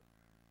factor.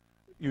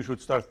 You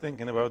should start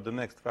thinking about the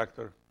next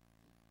factor.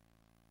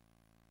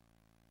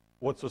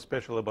 What's so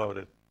special about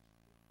it?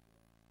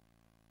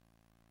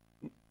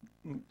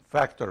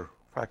 Factor,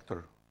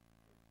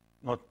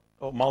 not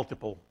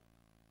multiple.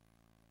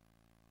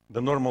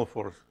 The normal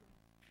force.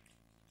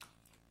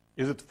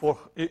 Is it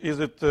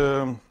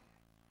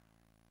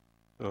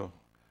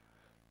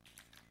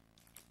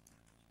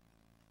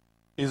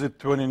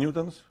 20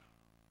 newtons?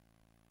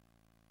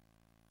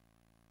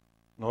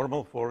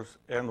 Normal force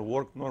and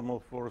work normal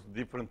force,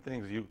 different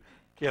things. You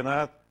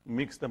cannot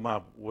mix them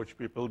up, which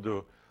people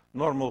do.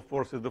 Normal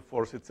force is the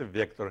force, it's a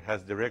vector,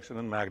 has direction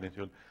and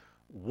magnitude.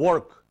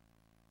 Work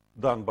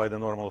done by the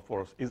normal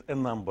force is a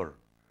number.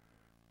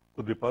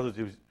 Could be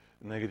positive,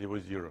 negative, or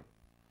zero.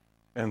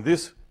 And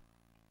this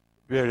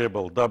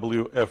variable,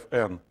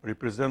 WFN,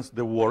 represents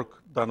the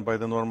work done by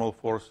the normal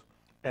force,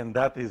 and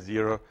that is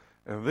zero.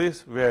 And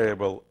this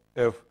variable,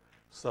 F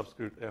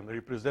subscript N,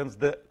 represents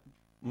the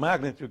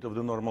magnitude of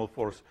the normal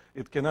force.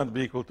 It cannot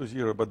be equal to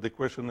zero, but the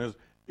question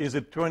is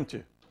it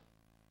 20?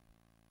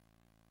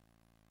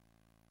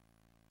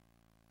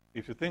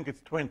 If you think it's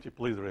 20,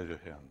 please raise your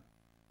hand.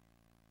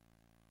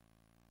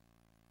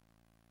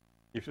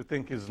 If you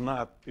think it's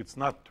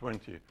not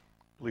 20,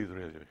 please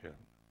raise your hand.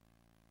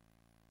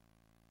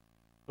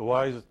 So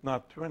why is it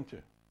not 20?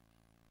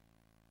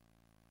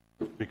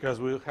 Because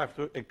we have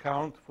to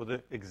account for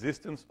the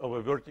existence of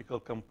a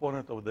vertical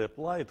component of the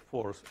applied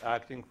force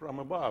acting from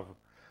above,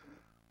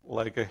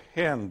 like a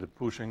hand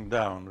pushing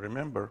down,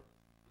 remember?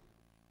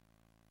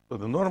 So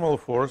the normal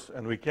force,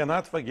 and we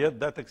cannot forget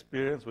that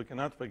experience, we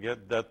cannot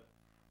forget that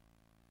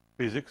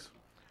physics.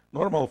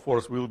 Normal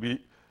force will be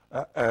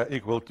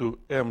equal to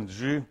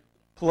mg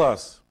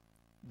plus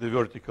the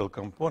vertical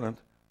component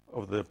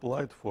of the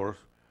applied force.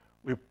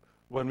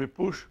 When we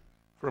push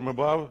from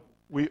above,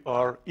 we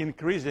are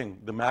increasing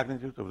the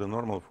magnitude of the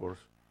normal force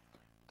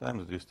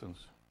times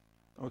distance.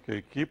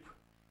 Okay, keep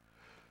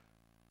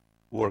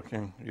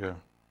working. Yeah,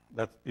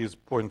 that is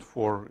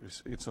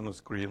 0.4. It's on the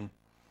screen.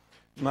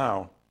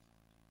 Now,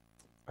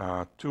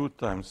 2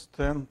 times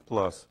 10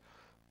 plus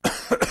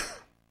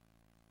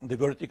the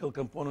vertical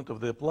component of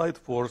the applied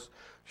force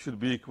should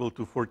be equal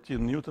to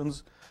 14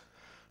 newtons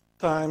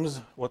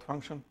times what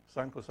function?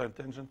 Sine, cosine,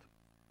 tangent?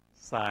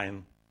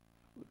 Sine.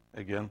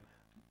 Again,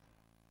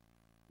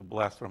 a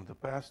blast from the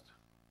past.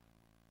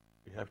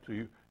 We have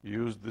to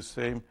use the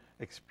same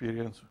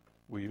experience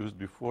we used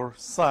before.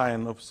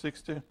 Sine of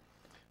 60,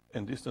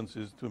 and distance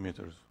is 2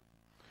 meters.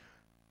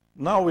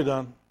 Now we're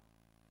done.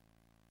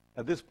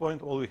 At this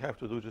point, all we have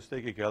to do is just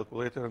take a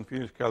calculator and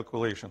finish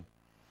calculation.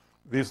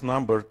 This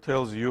number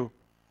tells you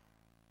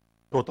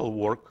total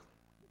work,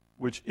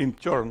 which in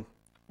turn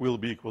will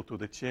be equal to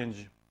the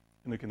change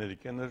in the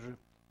kinetic energy,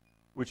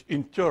 which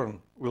in turn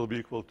will be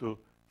equal to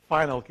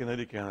final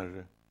kinetic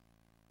energy,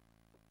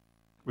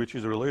 which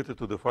is related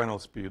to the final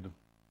speed.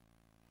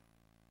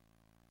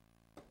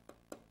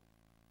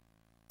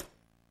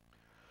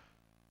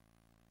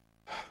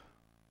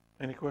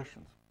 Any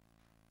questions?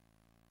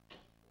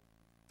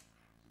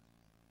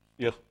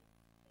 Yes?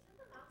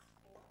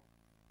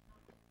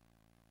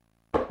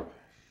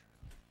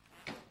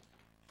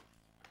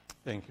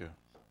 Thank you.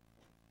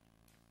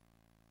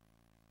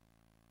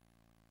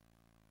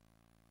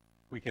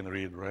 We can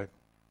read, right?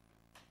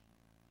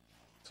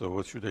 So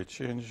what should I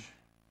change?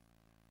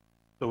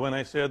 So when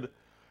I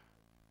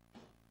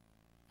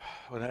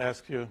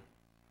asked you,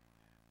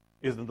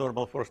 is the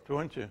normal force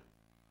 20?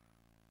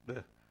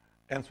 The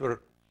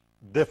answer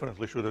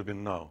definitely should have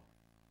been no,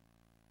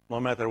 no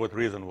matter what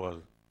reason was.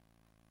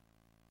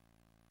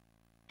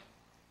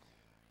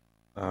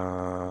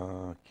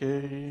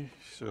 Okay,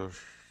 so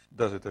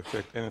does it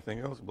affect anything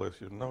else? Bless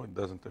you. No, it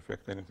doesn't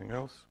affect anything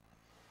else.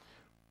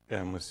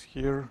 M is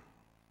here.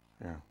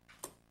 Yeah.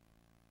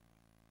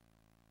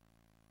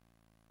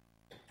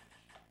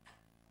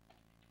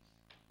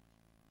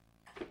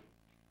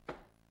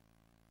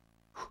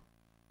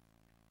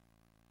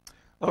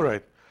 All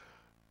right.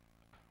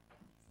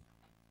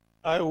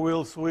 I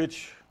will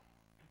switch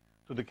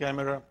to the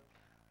camera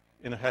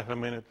in half a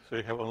minute, so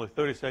you have only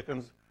 30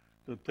 seconds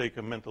to take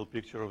a mental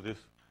picture of this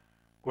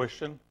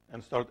question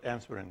and start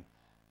answering.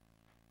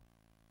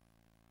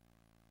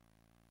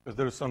 Because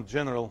there is some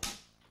general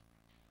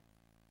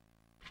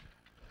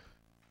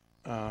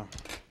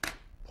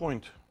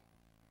point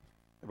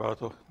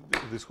about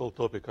this whole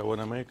topic I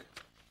want to make.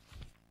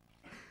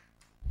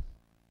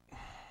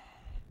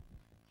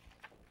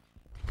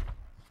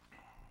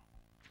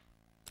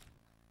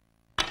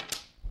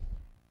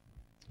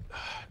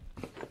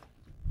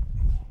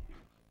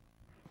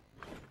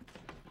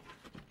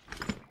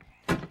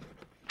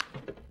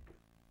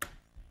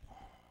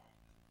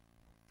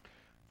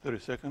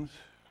 30 seconds.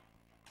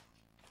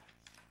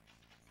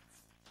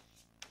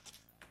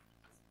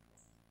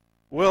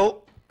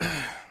 Well,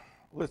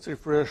 let's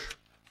refresh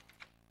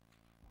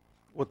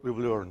what we've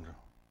learned.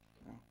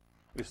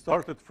 We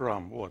started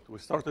from what? We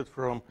started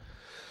from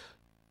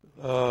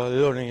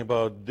learning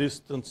about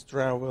distance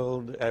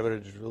traveled,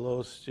 average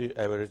velocity,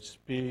 average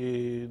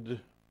speed.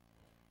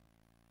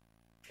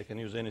 I can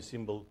use any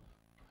symbol.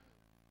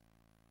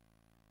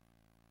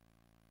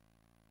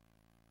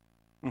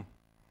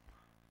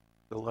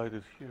 The light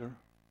is here.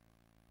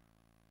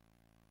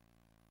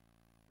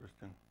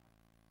 Interesting.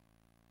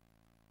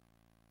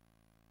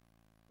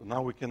 So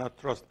now we cannot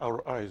trust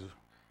our eyes.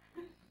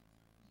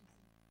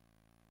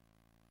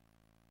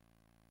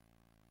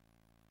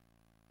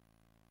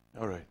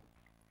 All right.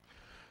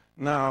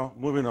 Now,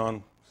 moving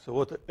on. So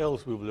what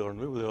else we've learned?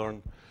 We've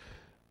learned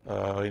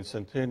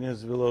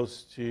instantaneous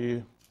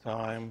velocity,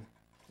 time,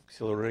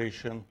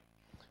 acceleration.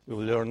 We've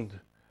learned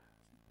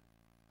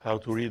how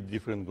to read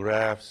different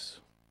graphs.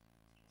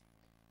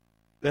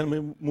 Then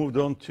we moved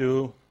on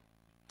to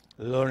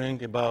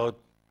learning about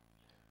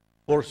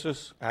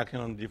forces acting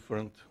on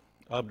different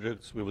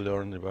objects. We've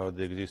learned about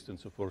the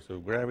existence of force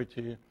of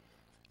gravity,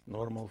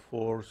 normal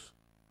force,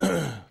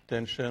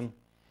 tension.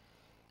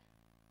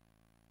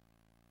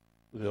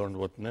 We learned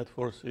what net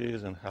force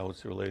is and how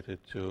it's related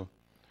to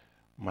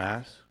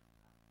mass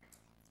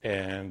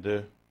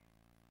and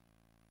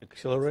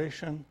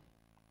acceleration.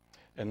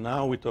 And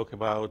now we talk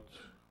about,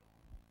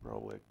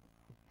 probably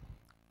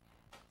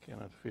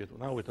cannot fit.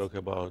 Now we talk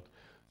about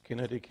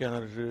kinetic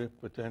energy,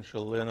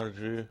 potential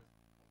energy,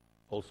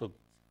 also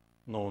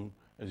known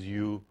as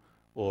U,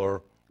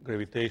 or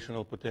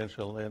gravitational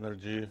potential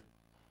energy,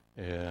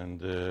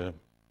 and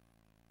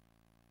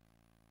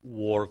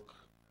work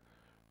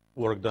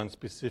done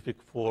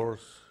specific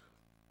force,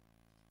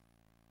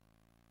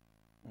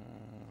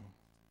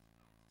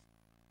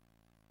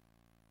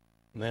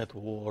 net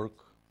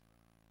work.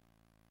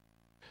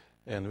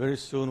 And very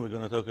soon we're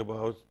going to talk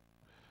about,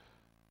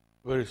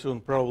 very soon,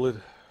 probably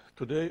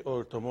today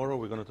or tomorrow,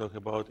 we're going to talk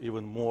about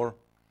even more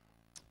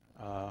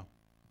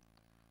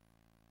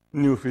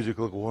new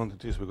physical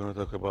quantities. We're going to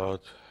talk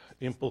about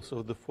impulse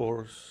of the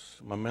force,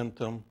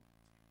 momentum,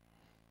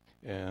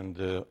 and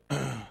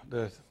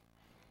the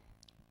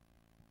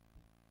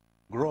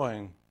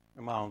growing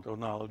amount of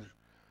knowledge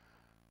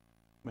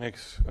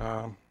makes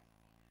our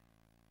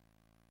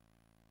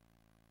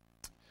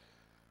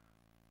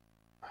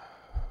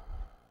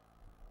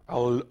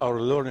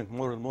learning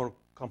more and more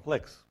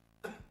complex.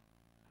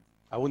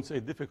 I wouldn't say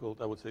difficult,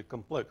 I would say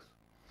complex.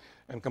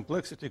 And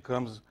complexity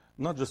comes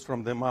not just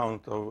from the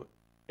amount of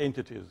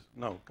entities.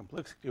 No,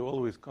 complexity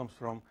always comes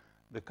from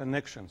the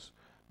connections,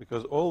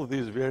 because all of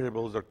these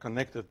variables are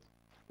connected.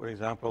 For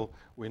example,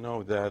 we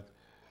know that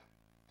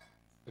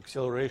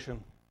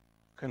acceleration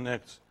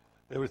connects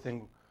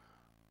everything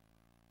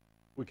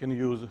we can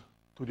use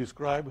to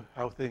describe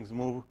how things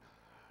move,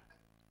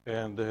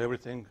 and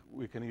everything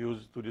we can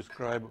use to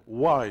describe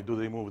why do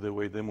they move the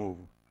way they move.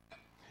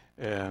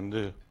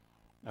 And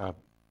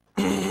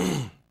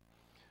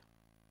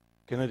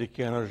kinetic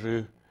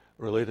energy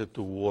related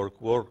to work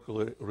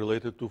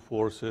related to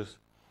forces,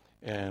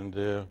 and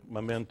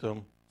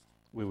momentum,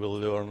 we will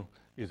learn,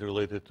 is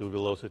related to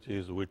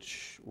velocities,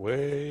 which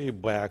way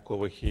back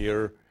over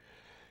here,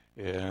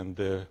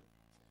 and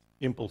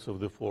impulse of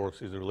the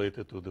force is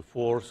related to the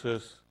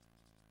forces,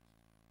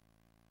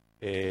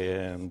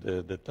 and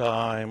the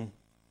time.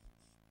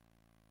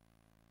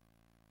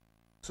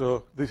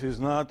 So this is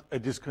not a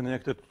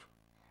disconnected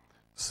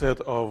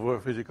set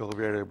of physical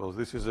variables.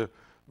 This is a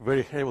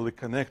very heavily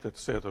connected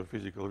set of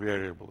physical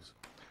variables.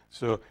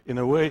 So in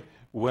a way,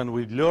 when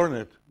we learn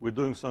it, we're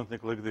doing something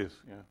like this.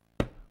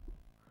 Yeah.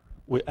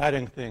 We're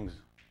adding things.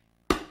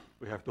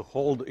 We have to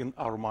hold in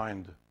our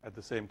mind at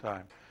the same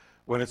time.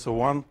 When it's a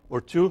 1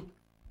 or 2,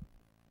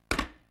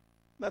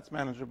 that's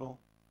manageable.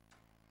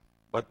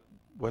 But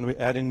when we're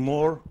adding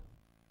more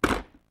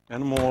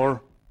and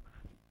more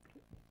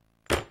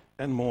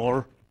and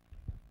more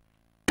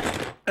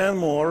and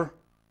more,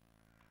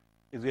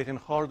 it's getting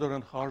harder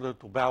and harder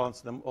to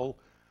balance them all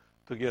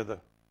together,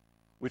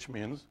 which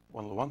means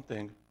only one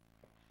thing: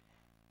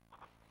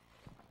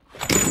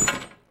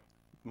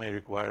 may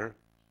require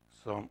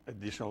some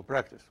additional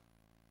practice.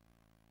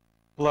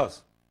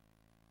 Plus,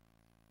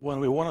 when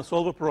we want to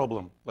solve a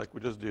problem, like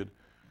we just did,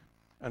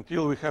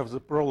 until we have the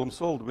problem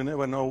solved, we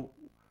never know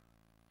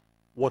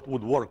what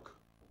would work.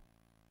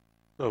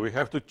 So we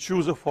have to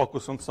choose a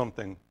focus on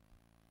something.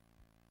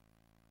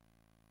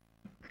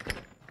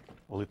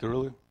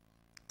 Literally,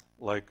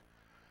 like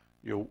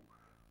you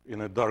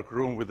in a dark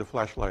room with a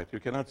flashlight. You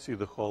cannot see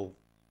the whole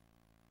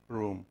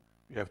room.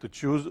 You have to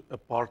choose a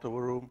part of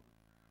a room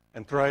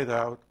and try it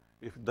out.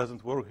 If it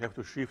doesn't work, you have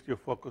to shift your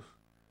focus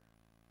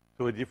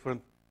to a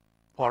different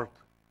part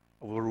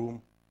of a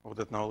room of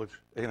that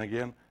knowledge, and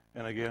again,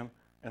 and again,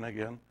 and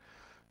again.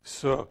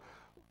 So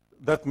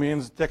that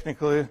means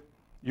technically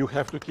you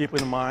have to keep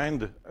in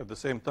mind at the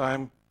same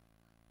time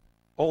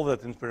all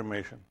that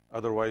information.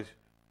 Otherwise,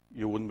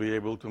 you wouldn't be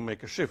able to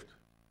make a shift,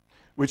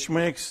 which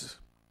makes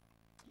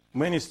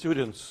many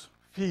students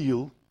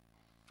feel,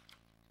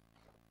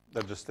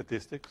 that's just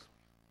statistics,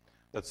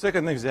 that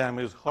second exam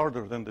is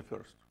harder than the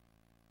first.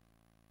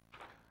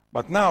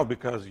 But now,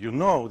 because you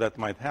know that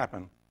might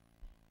happen,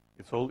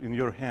 it's all in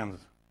your hands.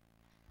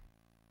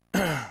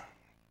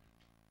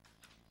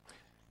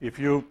 If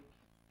you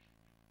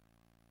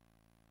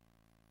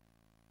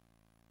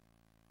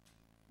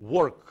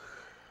work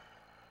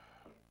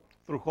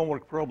through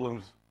homework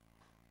problems,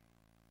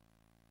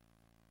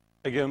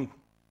 again,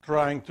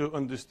 trying to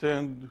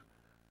understand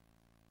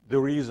the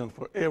reason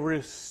for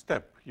every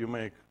step you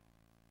make,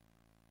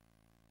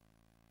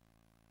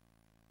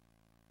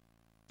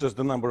 just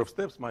the number of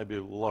steps might be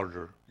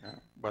larger, yeah?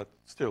 But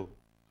still,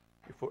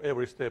 if for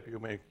every step you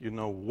make, you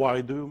know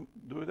why do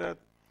that,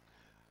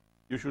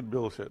 you should be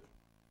all set.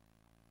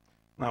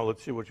 Now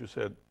let's see what you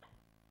said.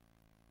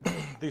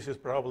 This is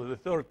probably the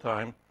third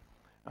time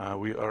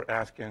we are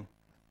asking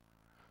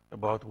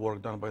about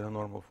work done by the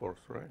normal force,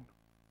 right?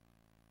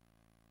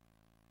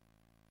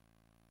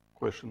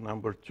 Question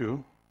number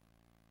 2.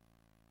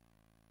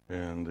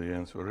 And the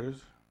answer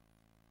is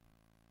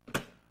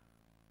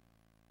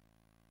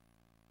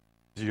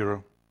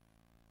 0.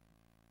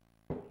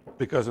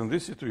 Because in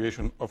this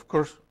situation, of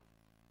course,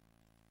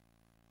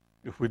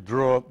 if we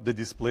draw the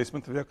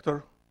displacement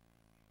vector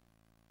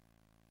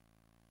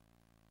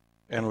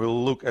and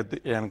we'll look at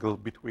the angle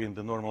between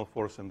the normal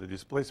force and the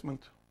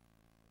displacement,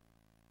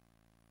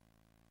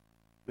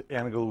 the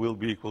angle will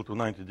be equal to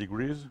 90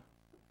 degrees,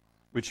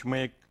 which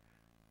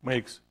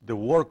makes the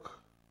work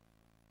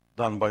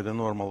done by the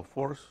normal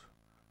force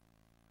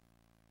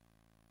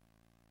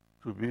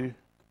to be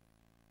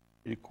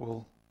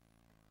equal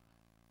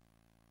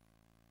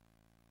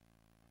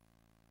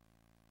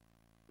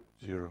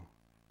 0.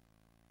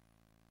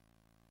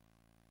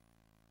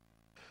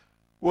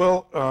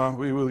 Well,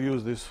 we will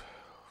use this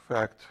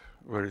fact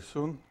very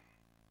soon,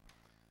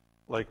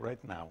 like right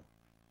now.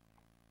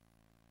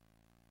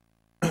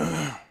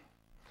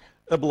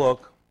 A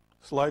block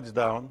slides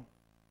down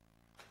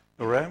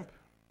a ramp.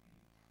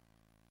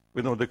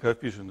 We know the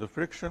coefficient of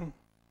friction.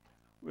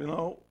 We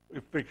know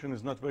if friction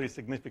is not very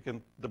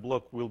significant, the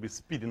block will be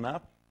speeding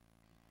up.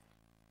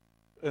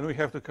 And we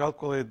have to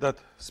calculate that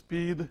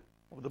speed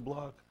of the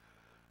block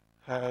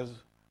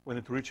when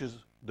it reaches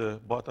the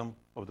bottom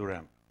of the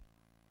ramp.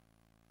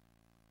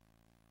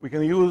 We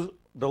can use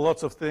the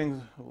lots of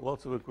things,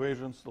 lots of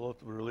equations,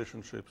 lots of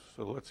relationships,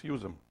 so let's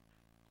use them.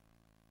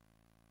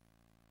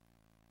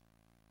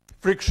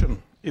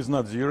 Friction is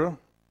not 0,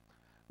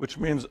 which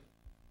means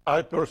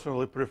I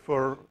personally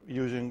prefer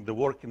using the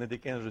work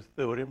kinetic energy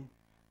theorem.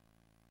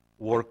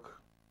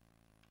 Work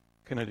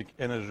kinetic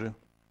energy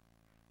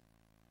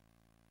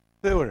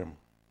theorem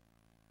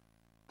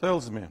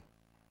tells me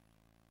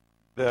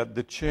that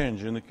the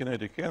change in the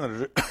kinetic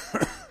energy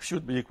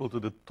should be equal to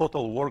the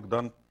total work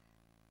done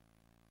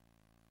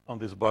on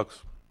this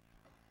box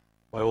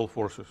by all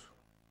forces.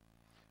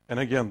 And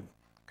again,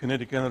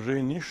 kinetic energy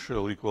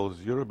initial equals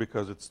 0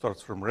 because it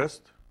starts from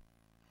rest.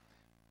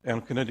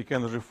 And kinetic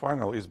energy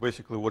final is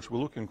basically what we're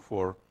looking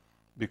for,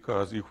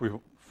 because if we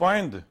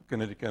find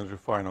kinetic energy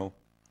final,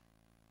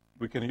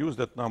 we can use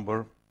that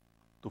number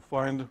to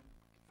find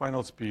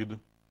final speed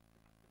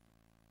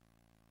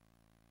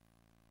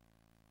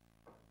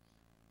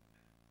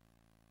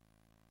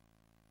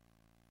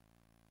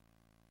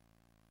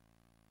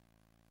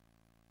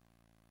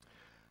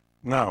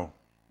now.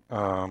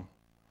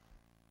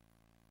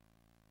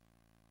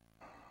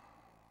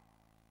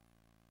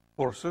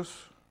 Forces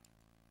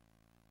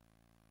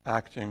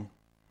acting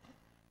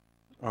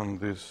on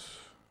this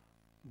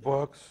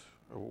box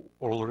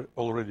are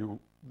already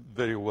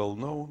very well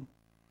known.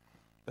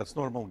 That's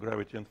normal,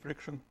 gravity, and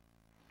friction.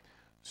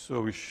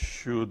 So we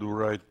should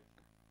write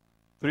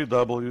 3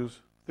 W's,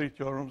 3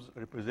 terms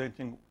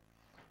representing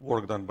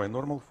work done by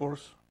normal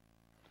force,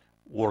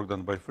 work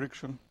done by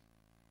friction,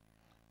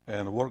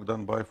 and work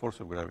done by force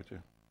of gravity.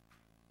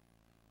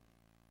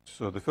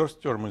 So the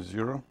first term is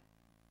 0.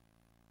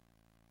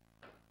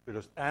 We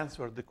just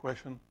answered the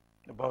question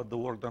about the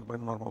work done by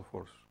normal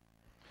force.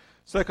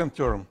 Second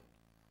term,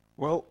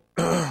 well,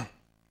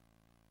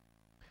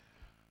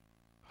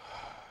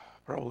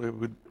 probably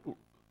we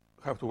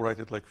have to write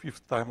it like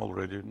 5th time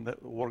already.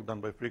 Work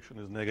done by friction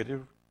is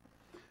negative,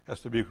 has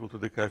to be equal to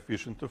the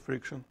coefficient of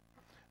friction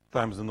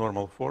times the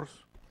normal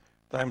force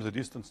times the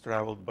distance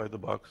traveled by the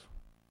box.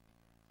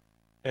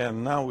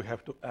 And now we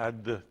have to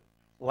add the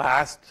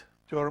last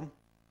term,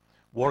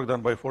 work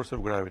done by force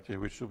of gravity,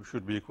 which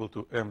should be equal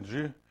to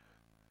mg,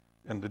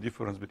 and the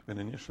difference between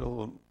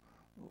initial and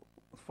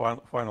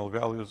final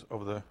values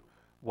of the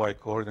y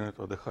coordinate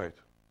or the height.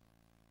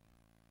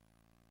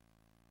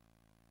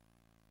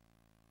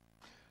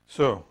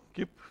 So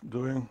keep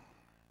doing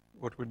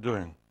what we're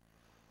doing.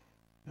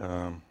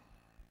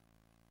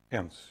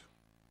 Hence,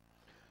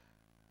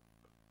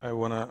 I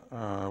want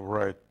to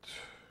write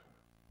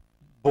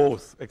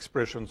both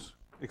expressions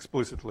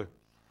explicitly.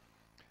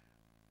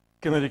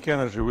 Kinetic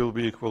energy will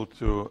be equal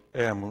to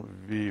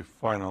mv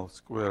final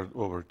squared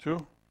over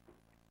 2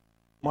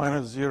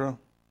 minus 0,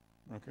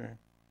 okay,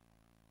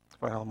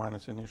 final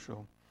minus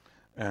initial,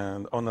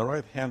 And on the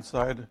right-hand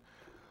side,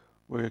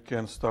 we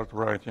can start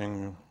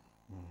writing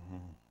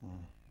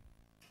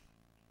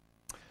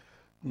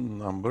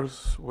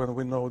numbers when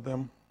we know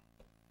them.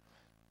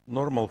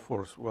 Normal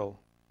force, well,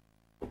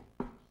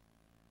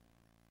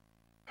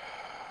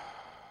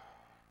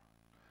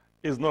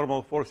 is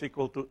normal force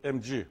equal to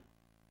mg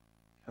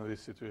in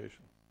this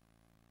situation?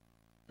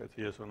 That's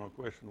a yes or no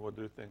question. What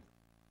do you think?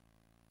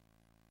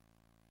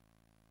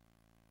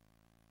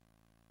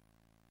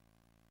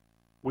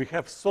 We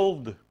have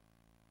solved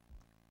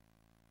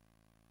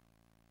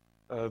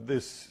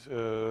this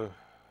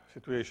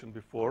situation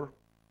before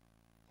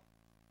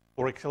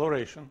for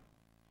acceleration,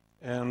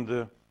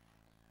 and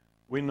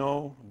we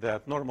know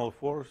that normal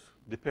force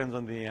depends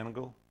on the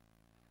angle.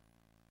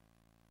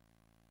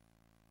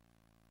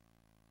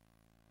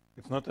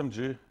 It's not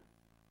mg,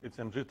 it's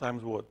mg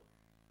times what?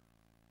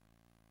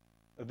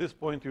 At this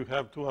point, you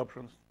have two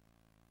options.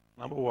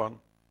 Number one,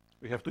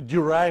 we have to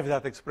derive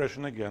that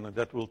expression again, and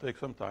that will take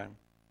some time.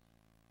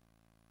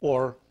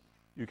 Or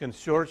you can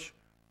search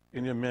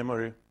in your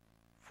memory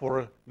for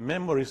a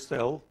memory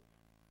cell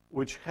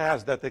which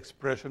has that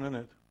expression in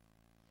it,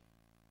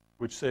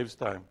 which saves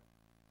time.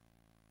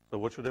 So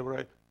what should I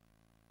write?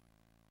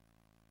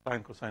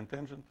 Sine, cosine,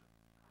 tangent,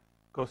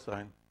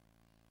 cosine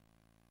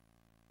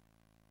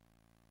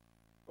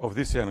of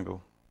this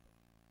angle.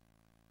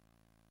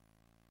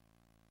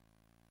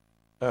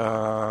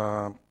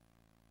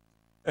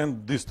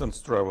 And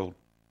distance traveled.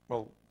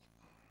 Well,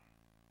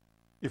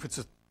 if it's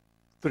a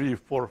 3,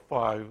 4,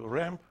 5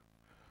 ramp,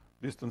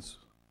 distance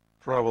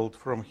traveled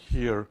from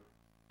here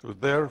to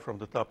there, from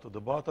the top to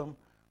the bottom,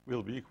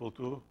 will be equal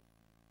to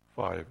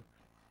 5.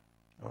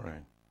 All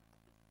right.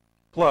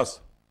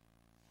 Plus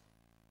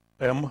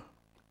m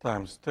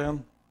times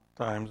 10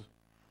 times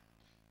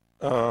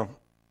I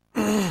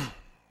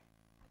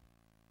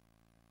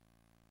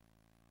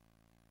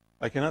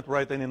cannot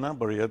write any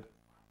number yet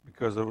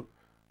because of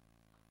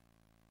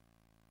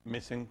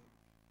missing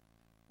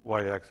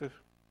y-axis.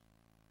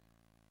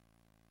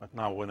 But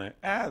now when I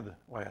add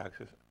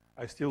y-axis,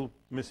 I still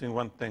missing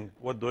one thing.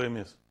 What do I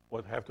miss?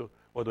 What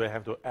do I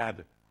have to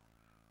add?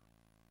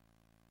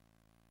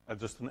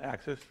 Just an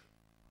axis.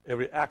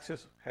 Every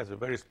axis has a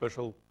very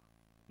special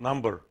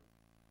number.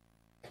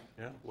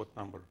 Yeah, what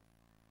number?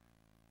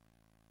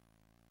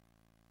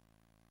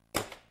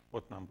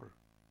 What number?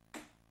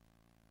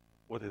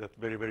 What is that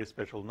very, very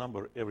special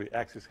number every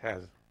axis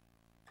has?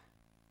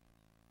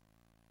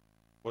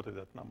 What is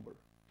that number?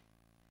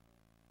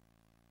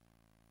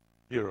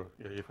 0.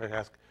 Yeah, if I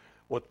ask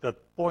what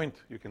that point,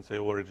 you can say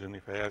origin.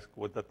 If I ask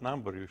what that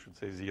number, you should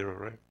say 0,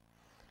 right?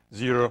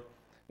 0.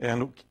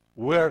 And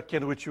where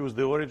can we choose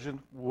the origin?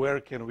 Where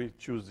can we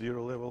choose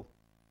 0 level?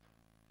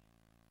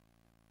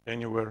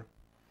 Anywhere.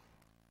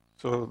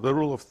 So the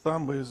rule of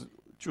thumb is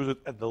choose it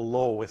at the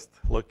lowest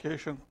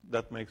location.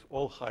 That makes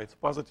all heights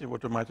positive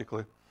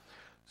automatically.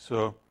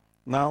 So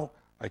now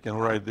I can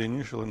write the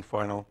initial and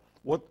final.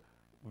 What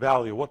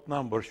value, what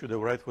number should I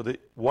write for the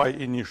y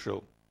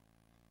initial?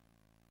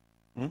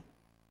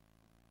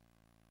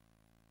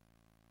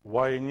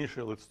 Y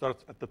initial, it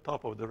starts at the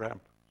top of the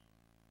ramp.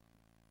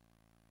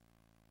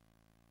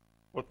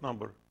 What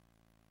number?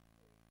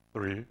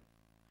 3.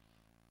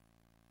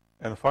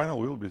 And final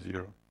will be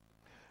 0.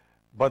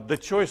 But the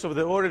choice of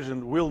the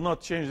origin will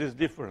not change this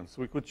difference.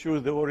 We could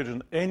choose the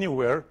origin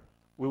anywhere.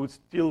 We would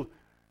still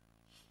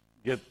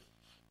get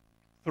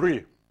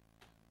 3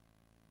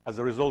 as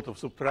a result of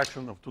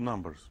subtraction of two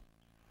numbers.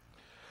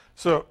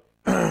 So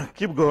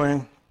keep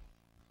going.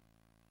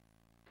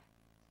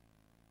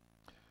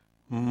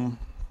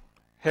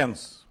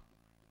 Hence,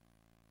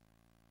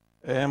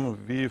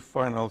 mv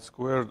final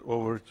squared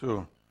over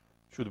 2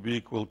 should be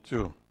equal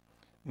to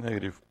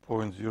negative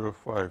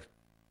 0.05.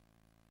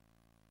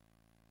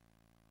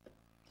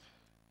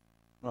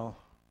 Well,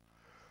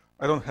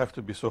 I don't have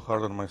to be so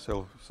hard on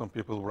myself. Some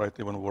people write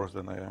even worse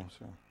than I am.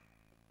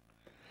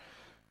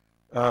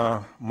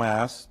 So,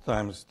 mass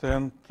times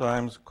 10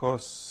 times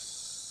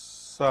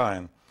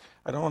cosine.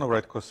 I don't want to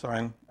write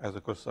cosine as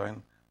a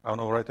cosine. I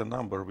want to write a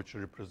number which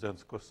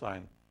represents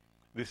cosine.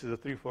 This is a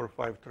 3, 4,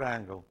 5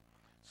 triangle.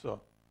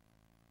 So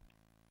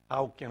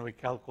how can we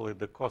calculate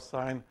the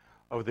cosine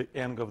of the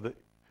angle of the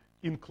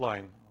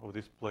incline of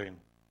this plane?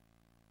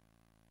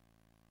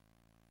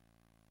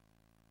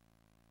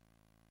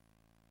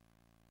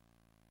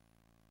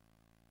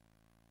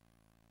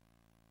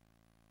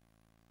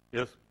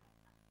 Yes?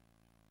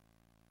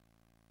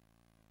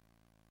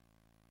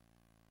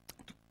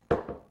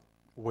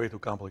 Way too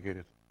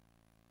complicated.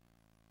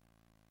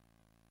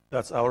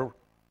 That's our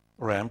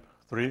ramp,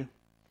 3,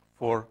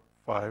 4,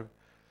 5.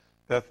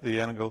 That's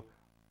the angle.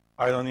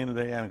 I don't need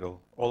the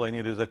angle. All I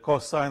need is a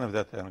cosine of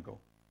that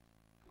angle.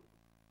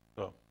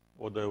 So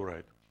what do I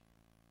write?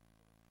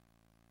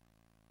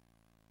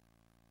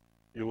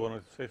 You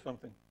want to say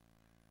something?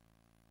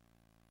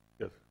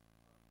 Yes.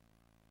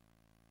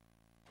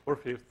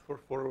 4/5 or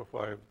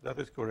 4/5. That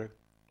is correct.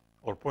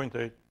 Or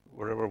 0.8,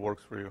 wherever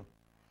works for you.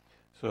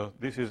 So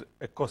this is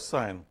a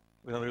cosine.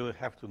 We don't really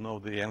have to know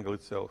the angle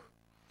itself.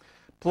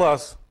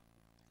 Plus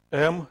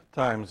m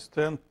times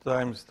 10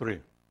 times 3.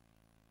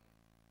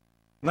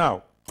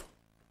 Now,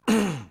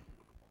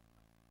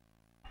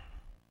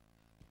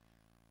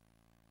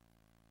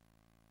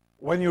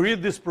 when you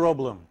read this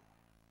problem,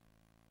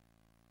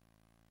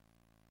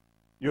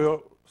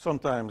 you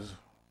sometimes,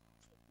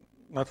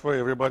 not for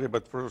everybody,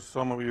 but for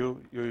some of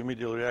you, your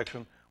immediate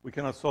reaction, we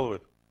cannot solve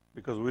it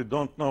because we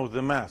don't know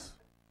the mass.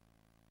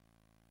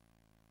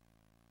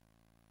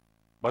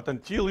 But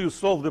until you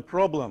solve the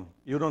problem,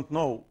 you don't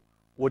know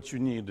what you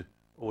need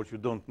or what you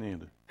don't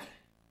need.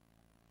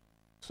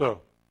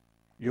 So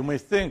you may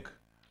think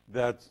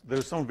that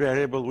there's some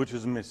variable which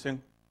is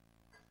missing,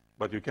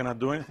 but you cannot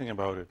do anything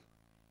about it.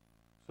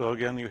 So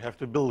again, you have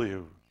to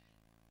believe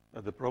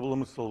that the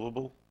problem is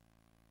solvable,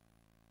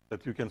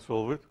 that you can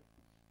solve it,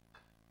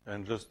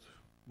 and just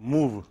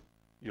move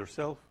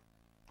yourself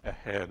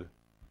ahead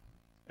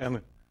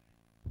and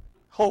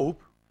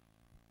hope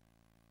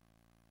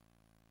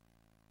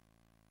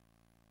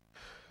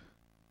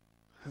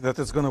that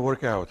it's going to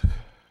work out.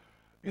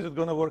 Is it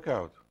going to work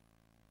out?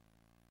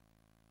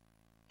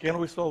 Can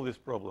we solve this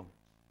problem?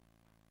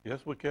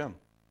 Yes, we can.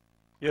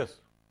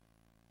 Yes.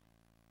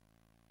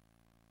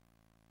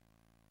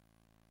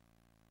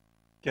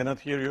 Cannot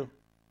hear you.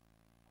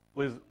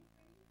 Please.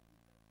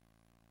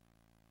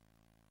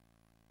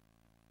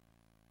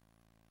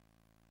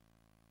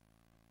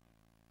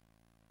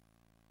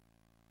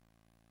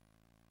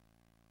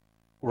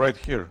 Right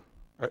here.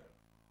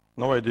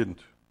 No, I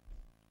didn't.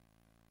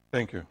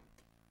 Thank you.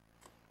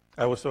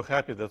 I was so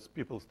happy that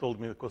people told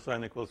me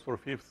cosine equals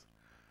 4/5.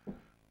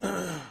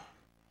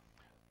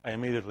 I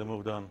immediately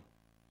moved on.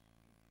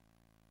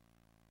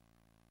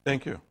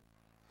 Thank you.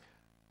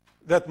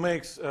 That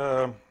makes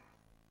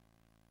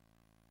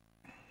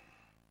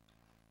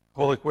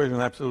whole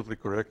equation absolutely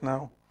correct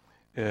now.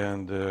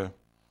 And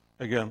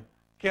again,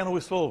 can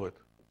we solve it?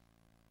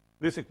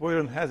 This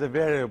equation has a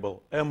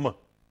variable, m,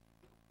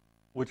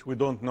 which we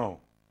don't know.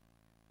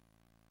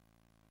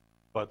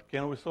 But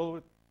can we solve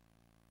it?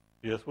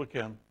 Yes, we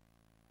can.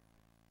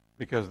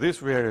 Because this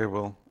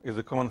variable is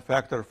a common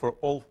factor for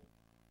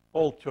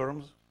all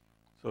terms,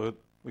 so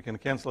we can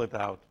cancel it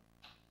out.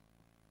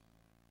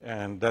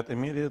 And that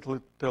immediately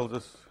tells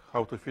us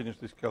how to finish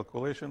this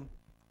calculation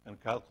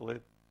and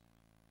calculate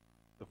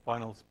the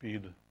final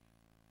speed.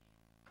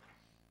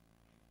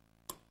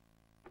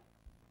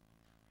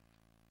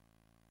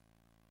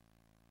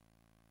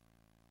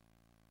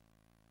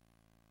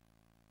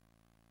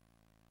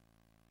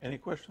 Any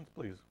questions,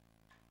 please?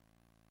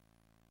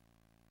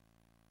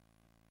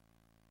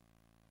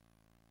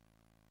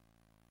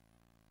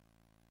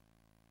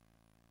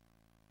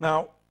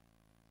 Now,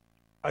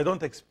 I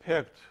don't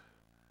expect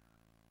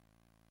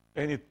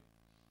any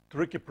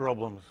tricky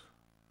problems,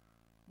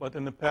 but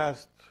in the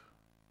past,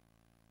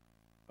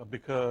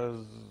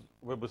 because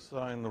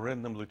WebAssign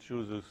randomly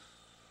chooses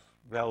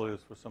values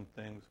for some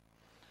things,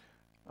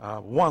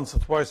 once or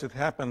twice it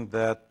happened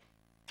that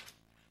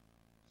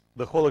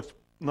the whole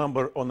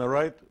number on the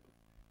right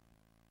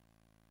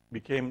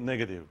became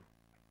negative.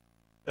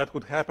 That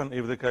could happen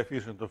if the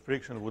coefficient of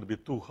friction would be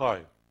too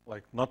high,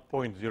 like not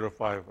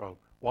 0.05 or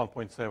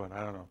 1.7,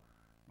 I don't know,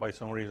 by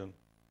some reason.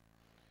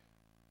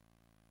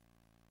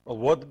 Well,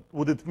 what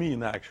would it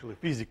mean actually,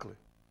 physically?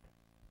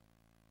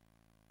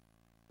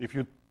 If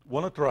you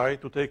want to try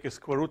to take a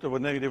square root of a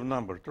negative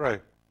number,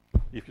 try.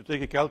 If you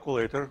take a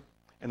calculator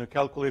and you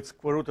calculate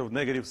square root of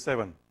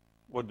 -7,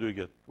 what do you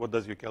get? What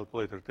does your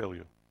calculator tell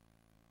you?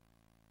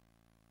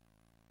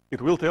 It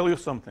will tell you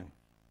something.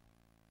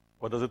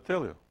 What does it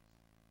tell you?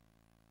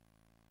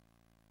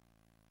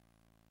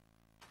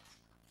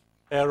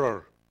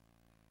 Error.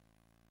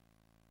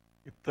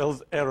 It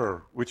tells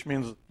error, which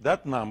means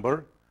that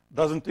number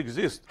doesn't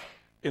exist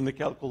in the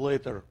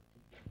calculator.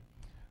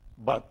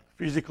 But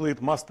physically,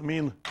 it must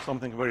mean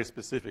something very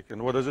specific.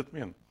 And what does it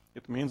mean?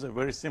 It means a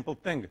very simple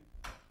thing.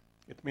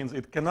 It means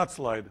it cannot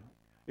slide.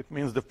 It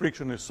means the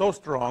friction is so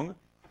strong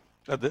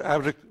that the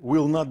object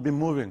will not be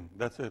moving.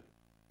 That's it.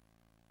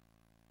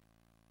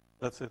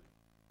 That's it.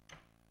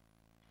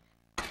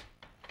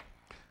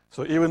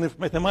 So even if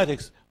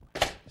mathematics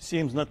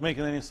seems not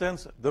making any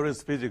sense, there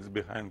is physics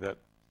behind that.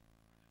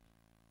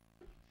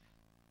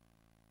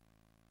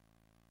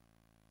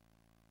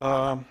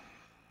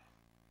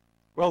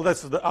 Well,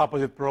 that's the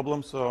opposite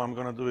problem, so I'm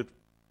going to do it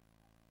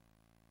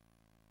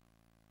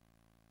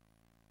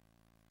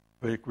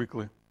very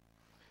quickly.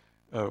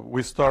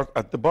 We start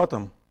at the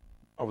bottom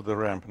of the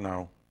ramp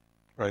now,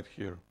 right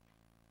here.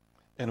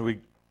 And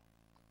we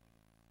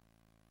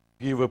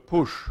give a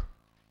push.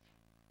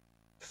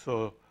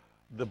 So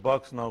the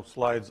box now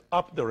slides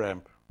up the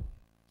ramp.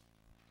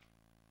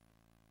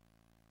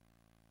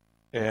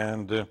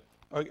 And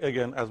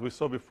again, as we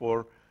saw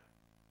before,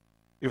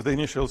 if the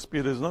initial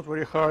speed is not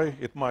very high,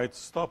 it might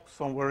stop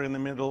somewhere in the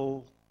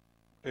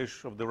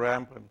middle-ish of the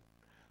ramp and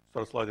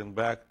start sliding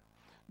back.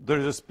 There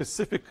is a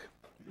specific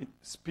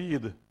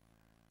speed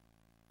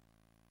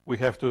we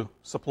have to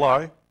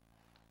supply,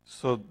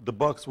 so the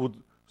box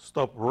would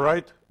stop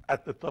right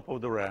at the top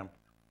of the ramp.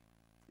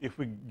 If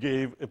we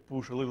gave a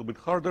push a little bit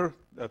harder,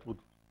 that would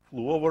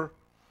flew over.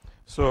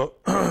 So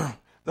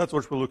that's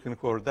what we're looking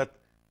for, that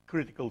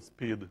critical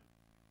speed.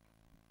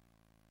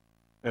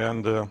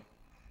 And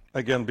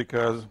again,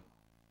 because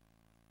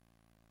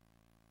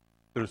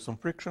there is some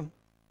friction,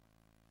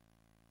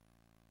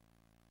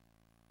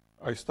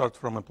 I start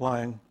from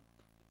applying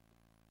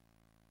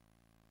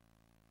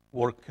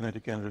work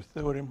kinetic energy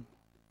theorem.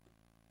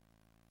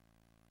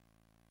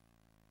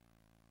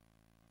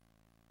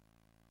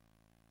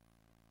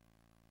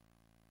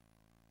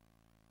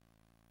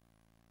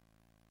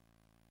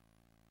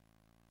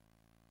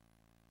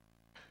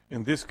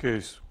 In this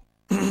case,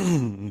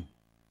 final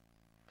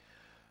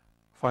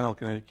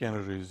kinetic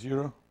energy is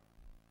 0.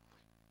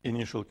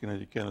 Initial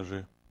kinetic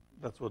energy,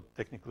 that's what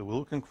technically we're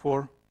looking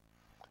for.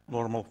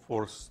 Normal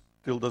force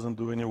still doesn't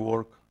do any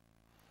work.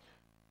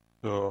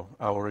 So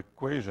our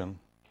equation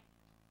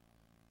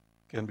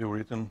can be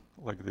written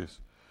like this.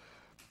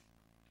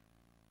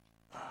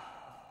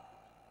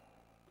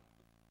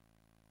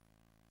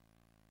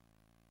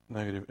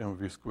 Negative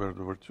mv squared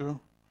over 2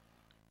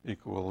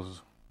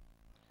 equals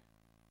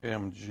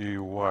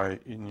mgy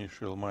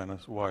initial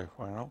minus y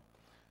final.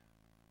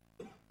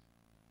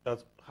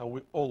 That's how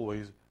we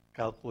always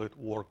calculate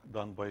work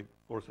done by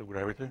force of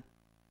gravity.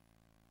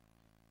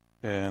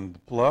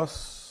 And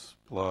plus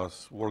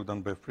work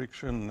done by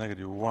friction,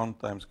 -1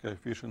 times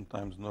coefficient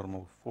times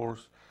normal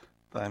force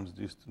times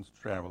distance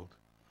traveled.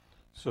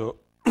 So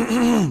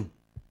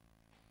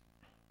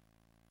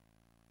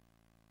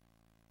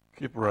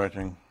keep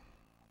writing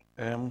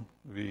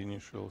mv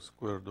initial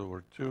squared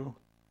over 2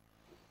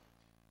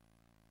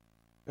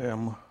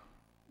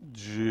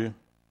 mg.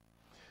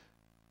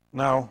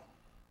 Now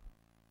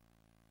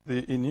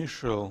the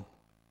initial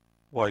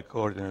y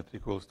coordinate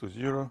equals to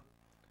 0,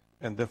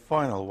 and the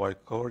final y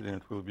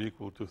coordinate will be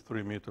equal to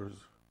 3 meters.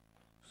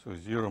 So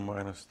 0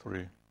 minus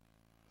 3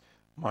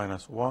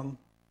 minus 1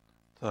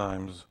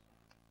 times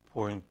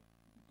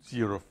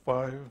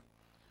 0.05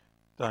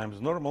 times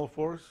normal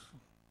force,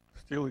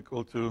 still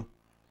equal to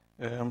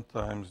m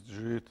times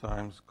g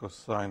times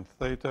cosine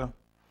theta,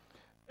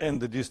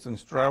 and the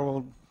distance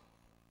traveled.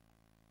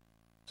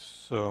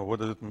 So what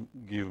does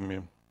it give me?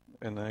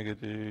 A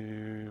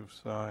negative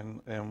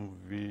sine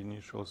mv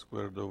initial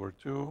squared over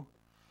 2,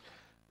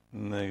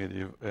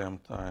 negative m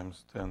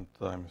times 10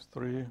 times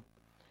 3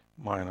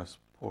 minus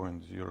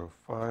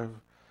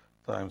 0.05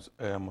 times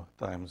m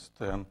times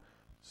 10,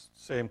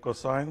 same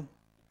cosine,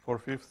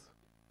 4/5,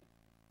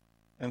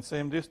 and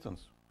same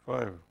distance,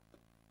 5.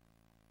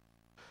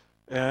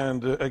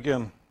 And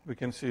again, we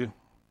can see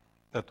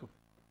that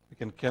we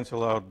can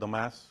cancel out the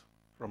mass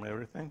from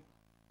everything.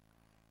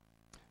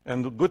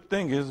 And the good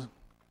thing is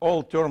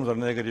all terms are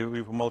negative.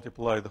 If we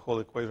multiply the whole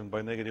equation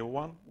by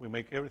 -1, we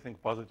make everything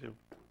positive.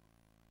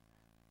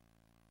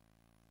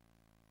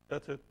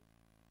 That's it.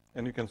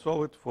 And you can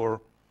solve it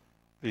for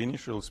the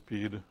initial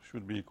speed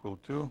should be equal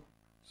to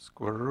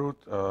square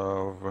root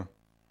of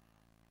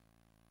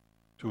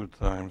 2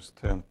 times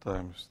 10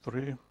 times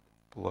 3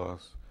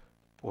 plus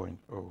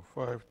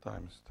 0.05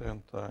 times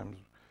 10 times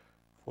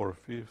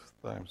 4/5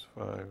 times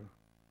 5.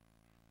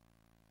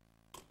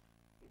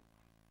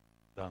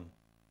 Done.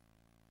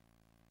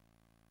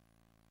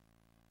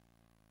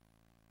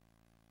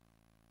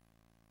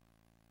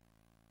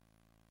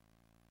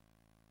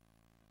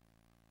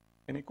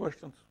 Any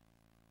questions?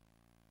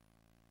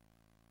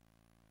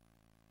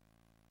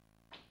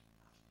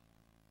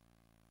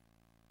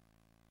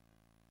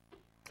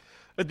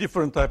 A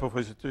different type of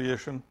a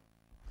situation,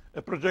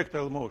 a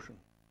projectile motion.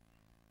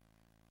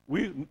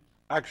 We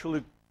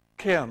actually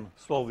can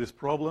solve this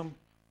problem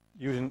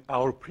using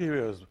our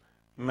previous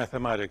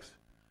mathematics.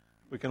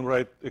 We can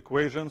write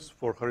equations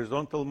for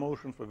horizontal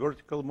motion, for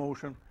vertical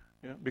motion,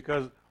 yeah,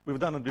 because we've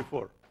done it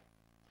before.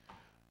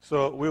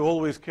 So we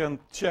always can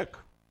check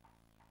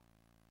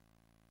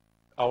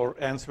our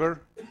answer,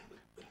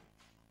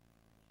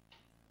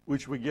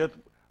 which we get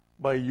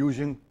by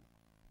using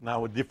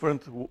now a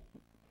different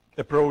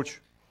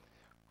approach.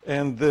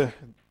 And the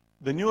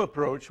new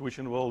approach, which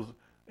involves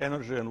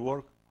energy and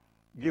work,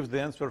 gives the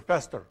answer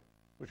faster,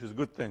 which is a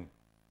good thing.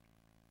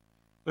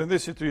 So in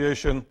this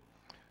situation,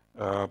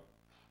 a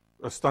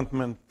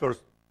stuntman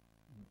first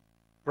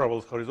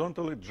travels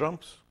horizontally,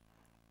 jumps,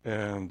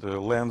 and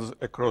lands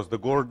across the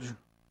gorge.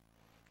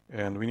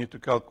 And we need to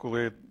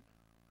calculate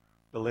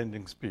the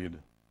landing speed.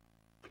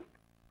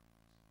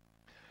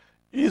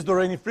 Is there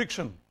any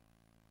friction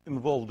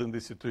involved in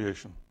this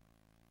situation?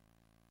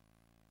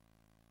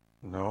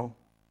 No.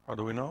 How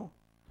do we know?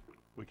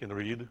 We can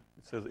read.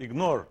 It says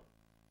ignore.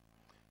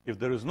 If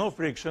there is no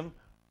friction,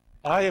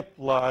 I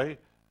apply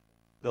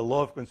the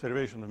law of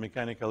conservation of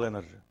mechanical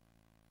energy,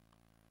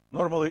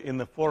 normally in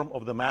the form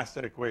of the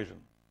master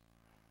equation.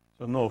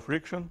 So no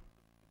friction.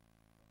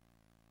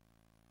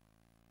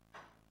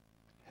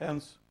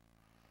 Hence,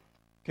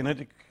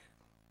 kinetic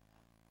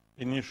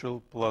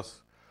initial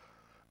plus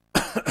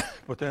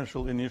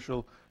potential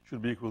initial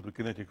should be equal to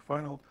kinetic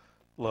final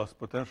plus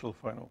potential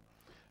final.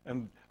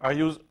 And I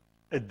use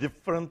a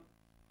different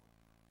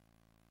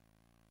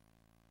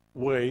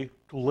way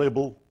to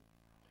label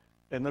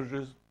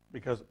energies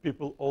because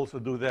people also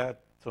do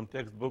that. Some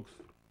textbooks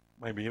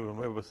maybe even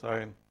Weber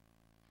sign.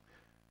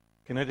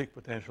 Kinetic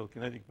potential,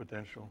 kinetic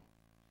potential.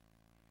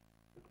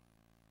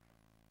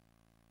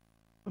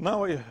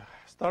 Now I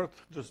start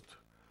just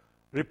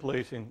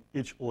replacing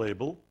each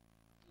label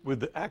with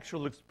the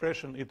actual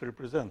expression it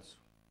represents.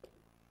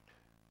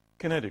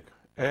 Kinetic,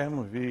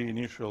 mv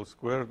initial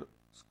squared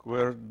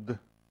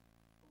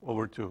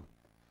over 2.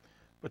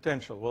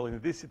 Potential, well,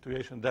 in this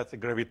situation, that's a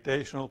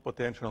gravitational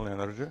potential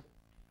energy.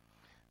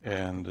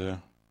 And the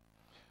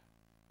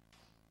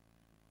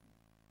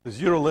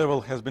zero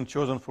level has been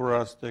chosen for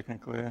us,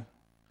 technically,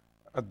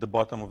 at the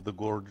bottom of the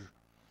gorge.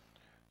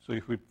 So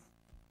if we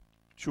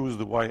choose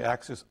the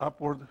y-axis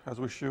upward, as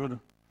we should,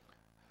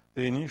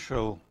 the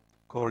initial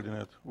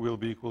coordinate will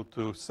be equal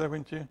to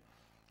 70,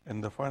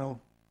 and the final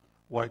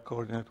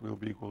y-coordinate will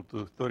be equal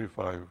to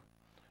 35.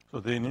 So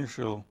the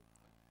initial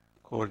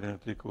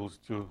coordinate equals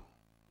to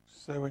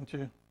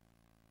 70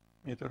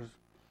 meters.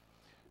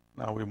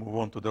 Now we move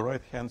on to the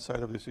right-hand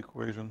side of this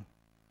equation.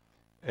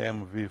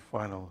 mv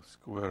final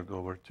squared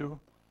over 2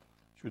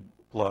 should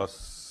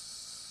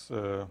plus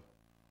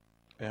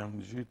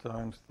mg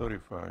times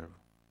 35.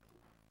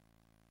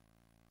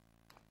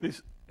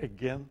 This,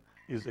 again,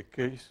 is a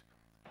case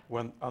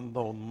when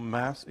unknown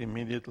mass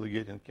immediately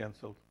getting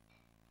canceled.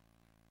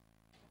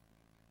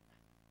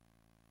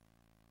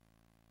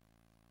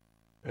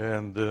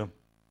 And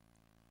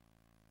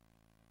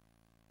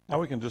now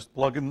we can just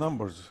plug in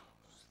numbers.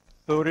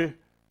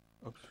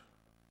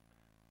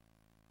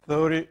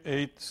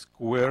 38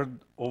 squared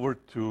over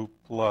 2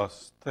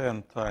 plus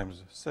 10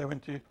 times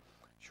 70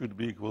 should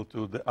be equal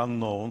to the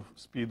unknown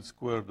speed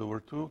squared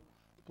over 2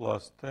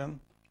 plus 10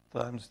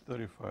 times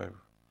 35.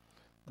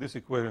 This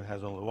equation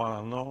has only one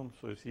unknown,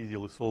 so it's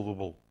easily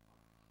solvable.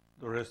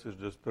 The rest is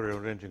just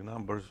rearranging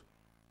numbers,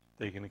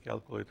 taking a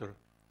calculator,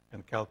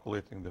 and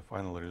calculating the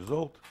final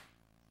result.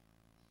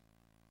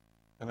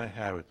 And I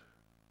have it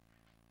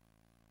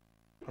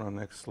on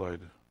the next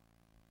slide.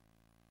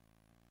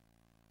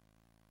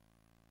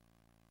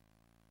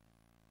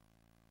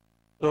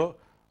 So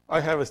I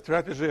have a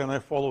strategy, and I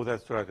follow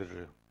that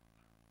strategy.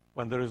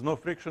 When there is no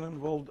friction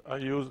involved, I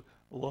use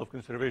law of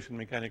conservation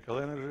mechanical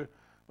energy.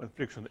 When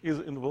friction is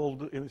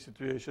involved in a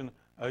situation,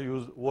 I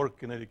use work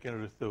kinetic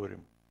energy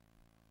theorem.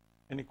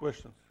 Any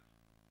questions?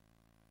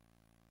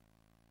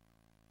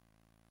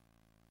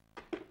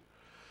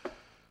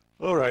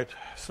 All right,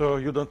 so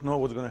you don't know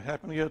what's going to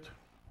happen yet.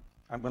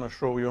 I'm going to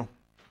show you.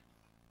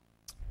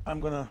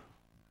 I'm going to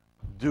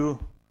do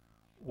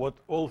what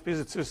all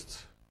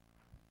physicists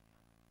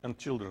and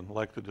children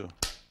like to do,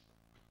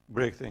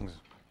 break things.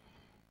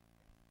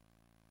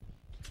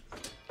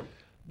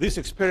 This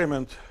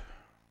experiment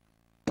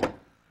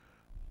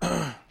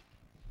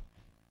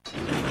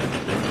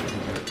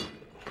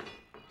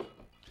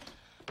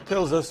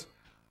tells us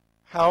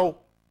how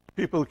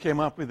people came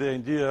up with the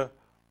idea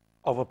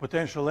of a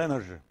potential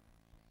energy.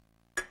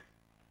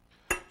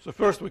 So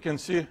first we can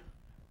see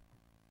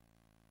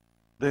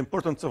the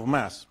importance of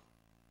mass.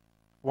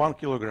 1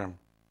 kilogram,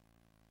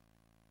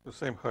 the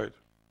same height.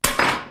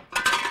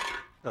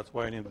 That's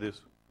why I need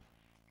this.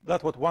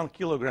 That's what 1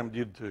 kilogram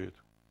did to it.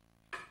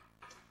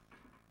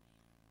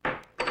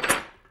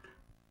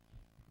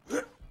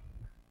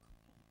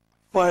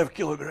 Five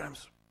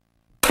kilograms.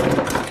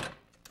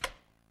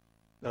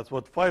 That's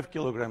what 5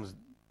 kilograms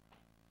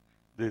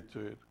did to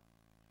it.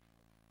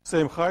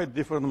 Same height,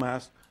 different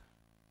mass.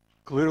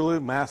 Clearly,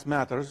 mass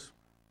matters.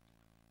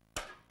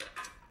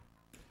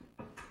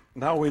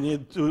 Now we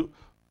need to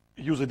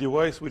use a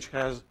device which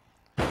has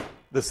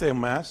the same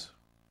mass,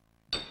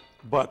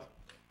 but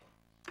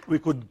we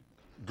could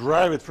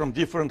drive it from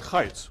different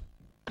heights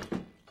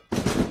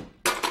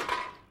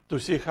to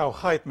see how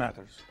height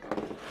matters.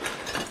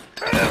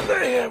 And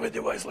I have a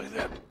device like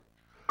that.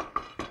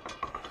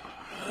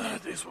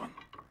 This one.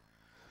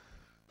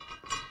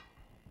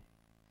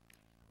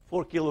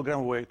 4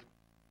 kilogram weight.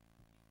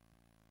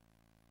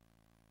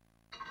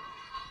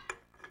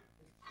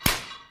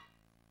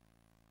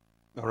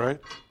 All right?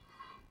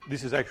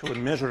 This is actually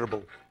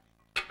measurable.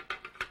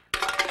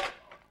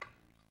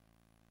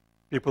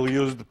 People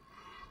used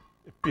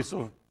a piece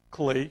of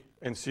clay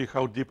and see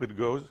how deep it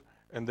goes,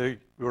 and they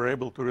were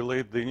able to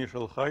relate the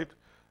initial height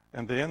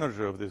and the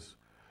energy of this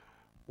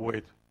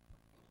weight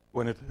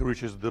when it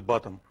reaches the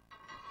bottom.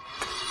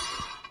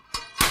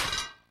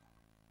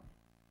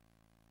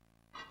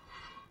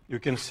 You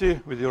can see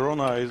with your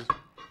own eyes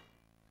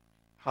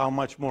how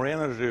much more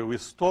energy we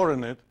store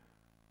in it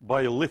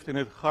by lifting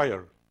it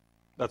higher.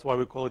 That's why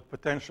we call it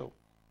potential.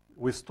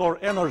 We store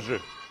energy.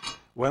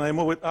 When I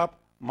move it up,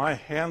 my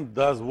hand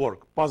does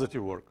work,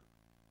 positive work.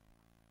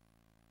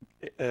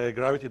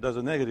 Gravity does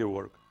a negative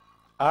work.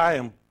 I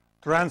am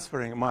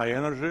transferring my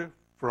energy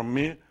from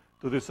me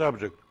to this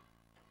object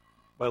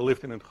by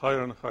lifting it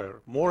higher and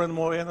higher. More and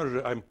more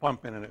energy I'm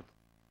pumping in it.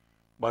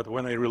 But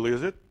when I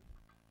release it,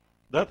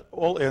 that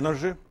all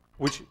energy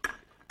which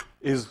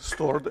is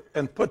stored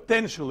and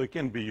potentially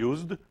can be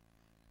used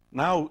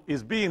now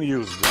is being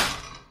used.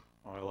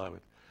 Oh, I love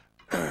it.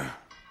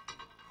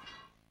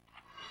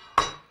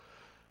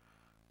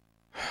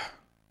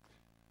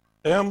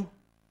 M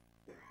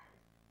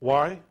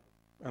Y,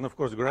 and of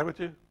course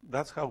gravity.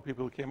 That's how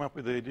people came up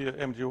with the idea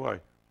MGY,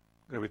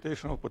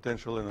 gravitational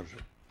potential energy.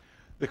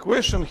 The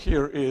question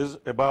here is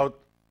about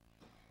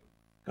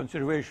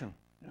conservation.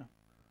 Yeah.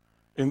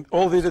 In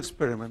all these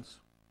experiments,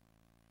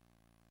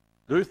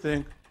 do you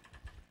think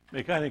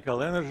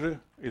mechanical energy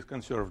is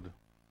conserved?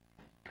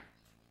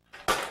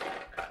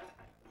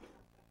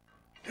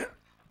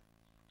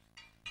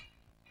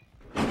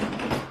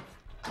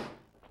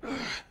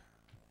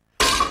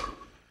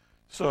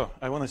 So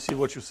I want to see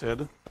what you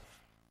said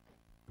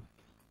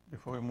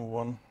before we move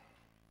on.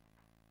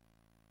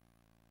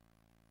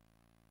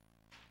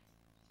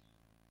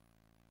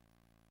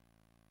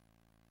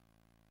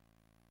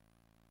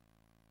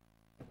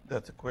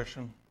 That's a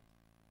question.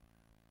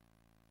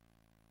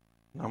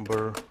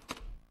 Number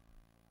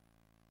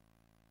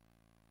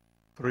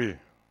 3.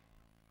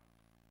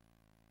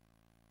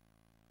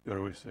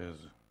 Here we says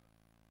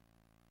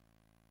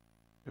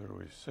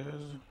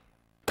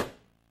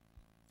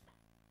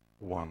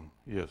 1.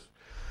 Yes.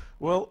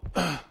 Well,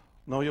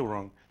 no, you're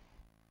wrong.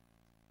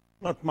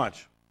 Not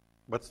much,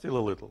 but still a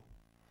little.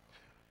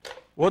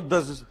 What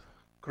does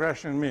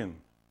crashing mean?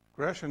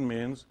 Crashing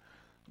means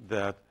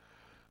that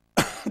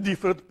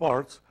different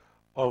parts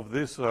of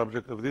this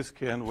object, of this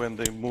can, when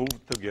they move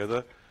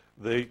together,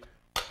 they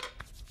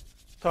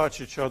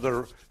touch each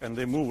other and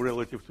they move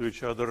relative to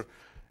each other.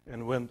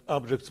 And when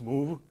objects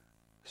move,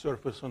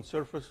 surface on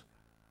surface,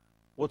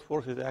 what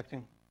force is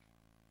acting?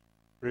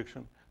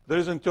 Friction. There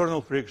is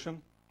internal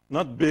friction,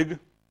 not big,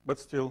 but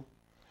still.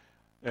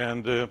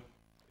 And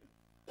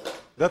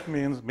that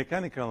means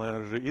mechanical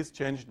energy is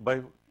changed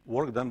by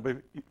work done by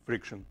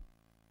friction.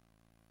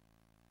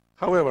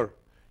 However,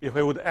 if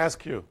I would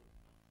ask you,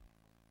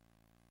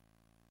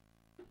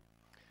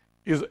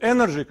 is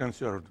energy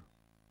conserved?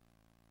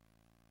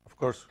 Of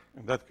course,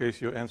 in that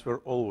case, you answer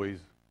always,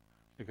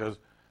 because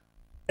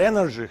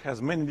energy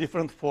has many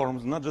different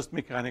forms, not just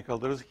mechanical.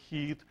 There's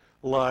heat,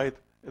 light,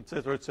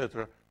 etc.,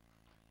 etc.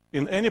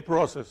 In any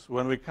process,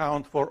 when we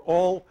count for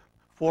all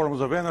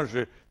forms of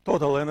energy,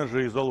 total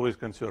energy is always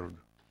conserved.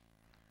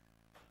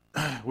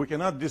 We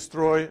cannot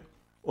destroy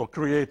or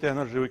create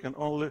energy. We can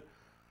only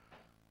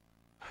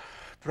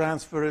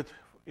transfer it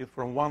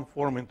from one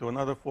form into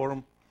another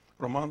form,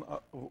 from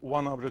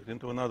one object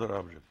into another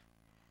object.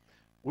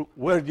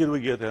 Where did we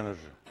get energy?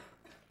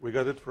 We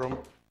got it from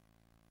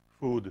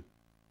food.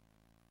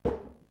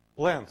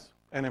 Plants,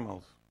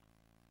 animals,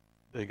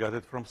 they got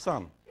it from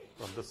sun,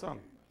 from the sun.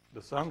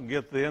 The sun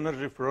gets the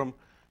energy from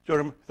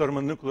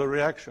thermonuclear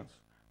reactions.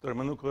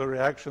 Thermonuclear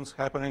reactions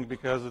happening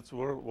because it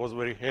was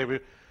very heavy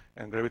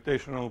and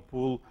gravitational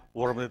pull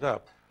warmed it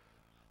up.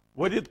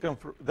 Where did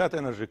that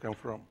energy come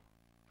from?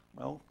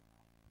 Well,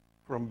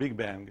 from Big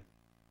Bang.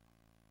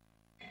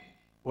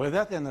 Where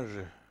that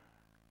energy?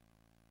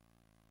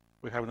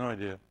 We have no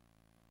idea.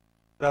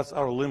 That's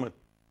our limit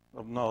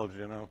of knowledge,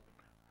 you know.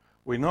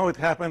 We know it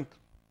happened,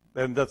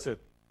 and that's it.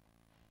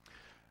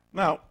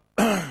 Now,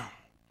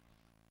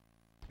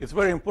 it's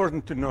very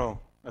important to know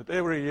that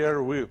every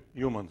year we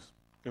humans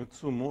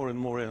consume more and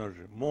more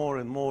energy, more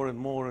and more and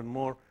more and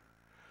more,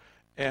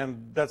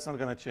 and that's not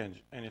going to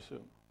change any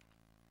soon.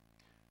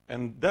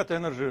 And that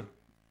energy,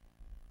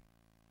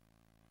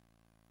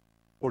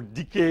 for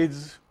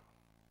decades,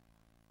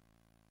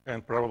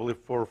 and probably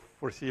for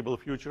foreseeable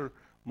future,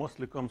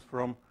 mostly comes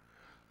from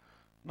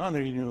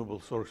non-renewable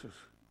sources.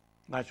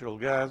 Natural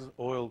gas,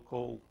 oil,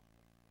 coal.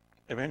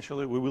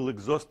 Eventually, we will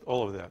exhaust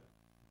all of that.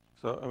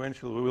 So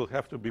eventually, we will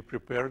have to be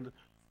prepared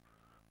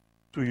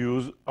to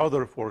use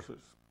other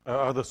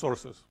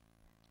sources.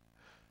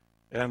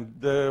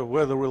 And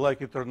whether we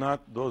like it or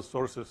not, those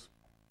sources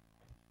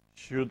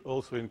should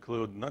also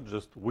include not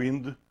just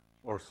wind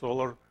or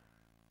solar,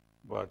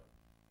 but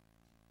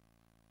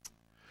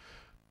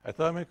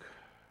atomic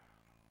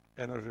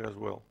energy as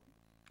well.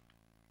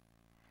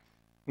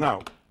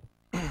 Now,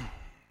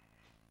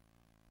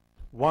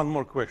 one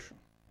more question.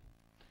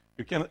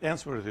 You can't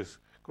answer this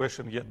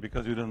question yet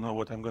because you don't know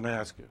what I'm going to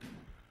ask you.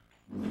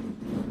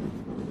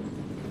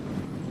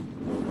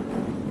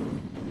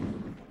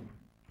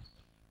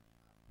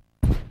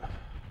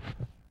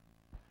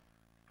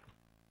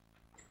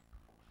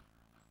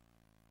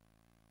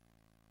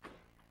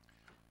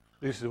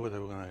 This is what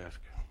I'm going to ask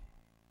you.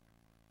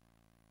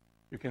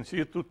 You can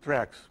see 2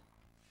 tracks,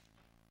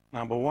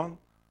 number 1,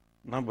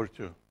 number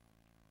 2.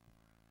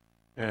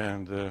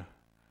 And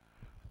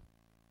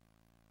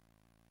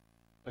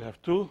I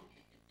have 2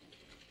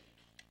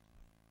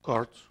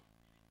 carts.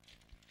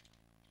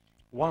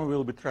 One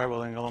will be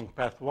traveling along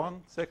path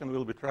 1, second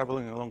will be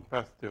traveling along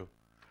path 2.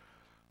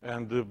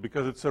 And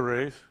because it's a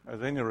race,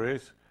 as any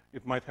race,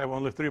 it might have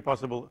only 3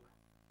 possible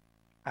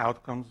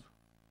outcomes.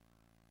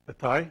 A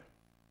tie.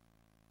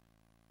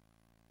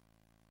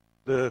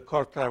 The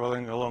cart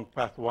traveling along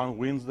path 1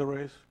 wins the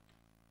race,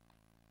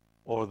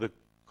 or the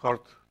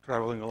cart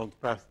traveling along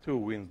path 2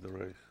 wins the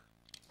race.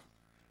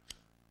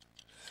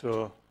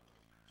 So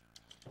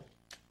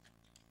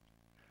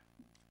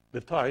the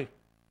tie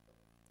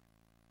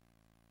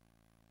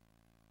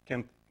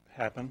can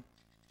happen.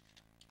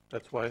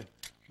 That's why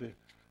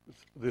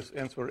this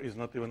answer is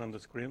not even on the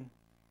screen.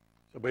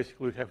 So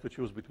basically, we have to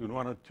choose between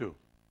 1 and 2.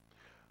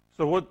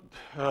 So what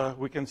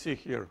we can see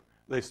here,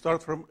 they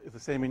start from the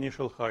same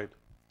initial height,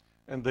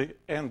 and they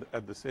end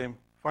at the same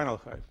final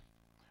height,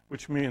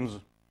 which means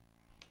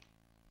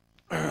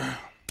the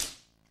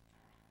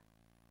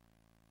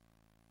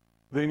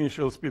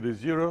initial speed is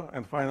 0,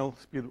 and final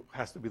speed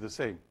has to be the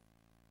same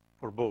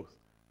for both.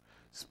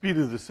 Speed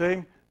is the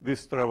same.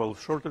 This travels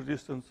shorter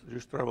distance.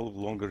 This travels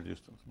longer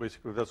distance.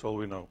 Basically, that's all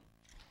we know.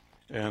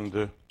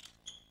 And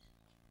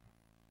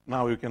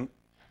now you can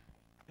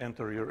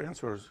enter your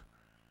answers.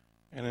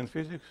 And in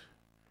physics,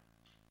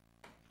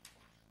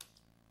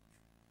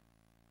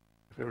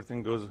 if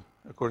everything goes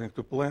according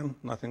to plan,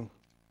 nothing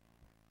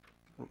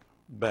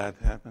bad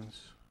happens.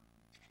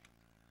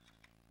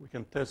 We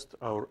can test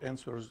our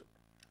answers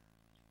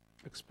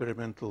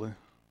experimentally.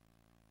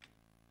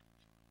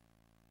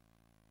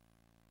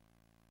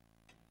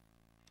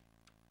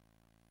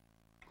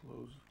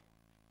 Close.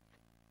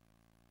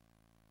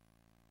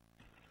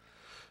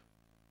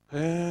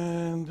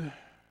 And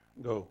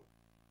go.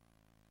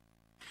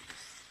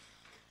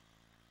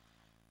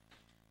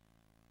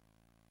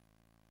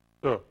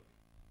 So,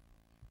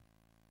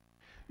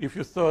 if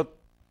you thought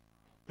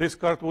this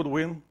card would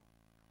win,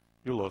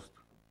 you lost.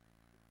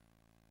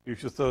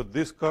 If you thought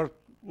this card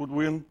would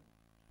win,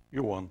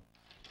 you won.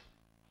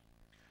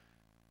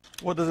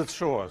 What does it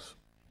show us?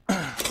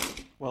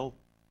 Well,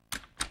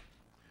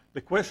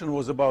 the question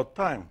was about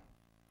time,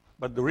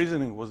 but the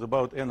reasoning was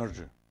about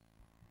energy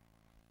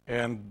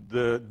and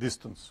the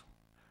distance.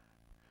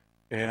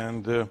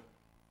 And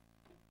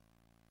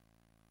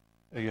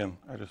again,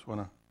 I just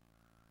want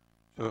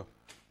to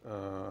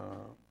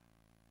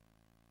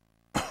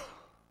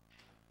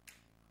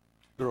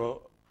draw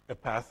a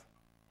path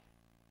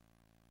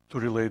to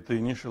relate the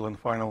initial and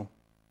final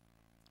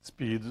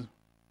speeds.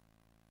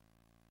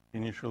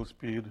 Initial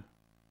speed,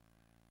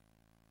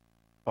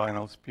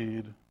 final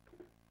speed.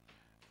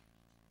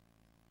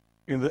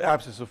 In the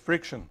absence of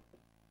friction,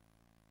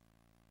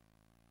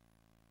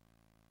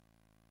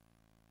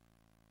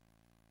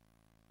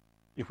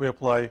 if we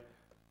apply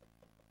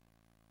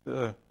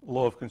the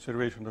law of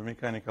conservation of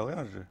mechanical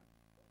energy,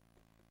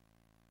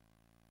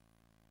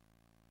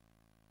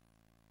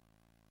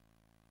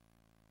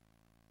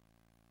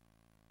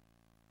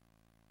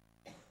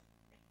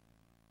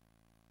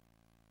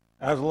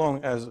 as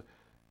long as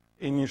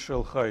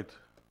initial height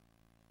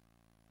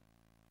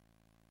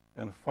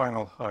and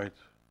final height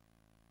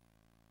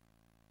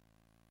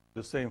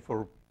the same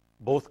for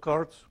both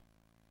cards,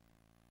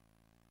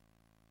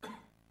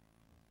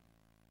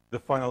 the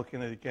final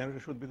kinetic energy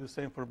should be the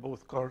same for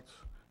both cards,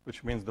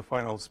 which means the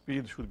final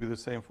speed should be the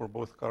same for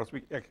both cards.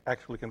 We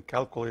actually can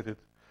calculate it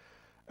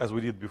as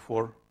we did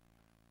before.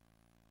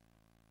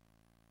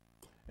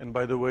 And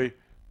by the way,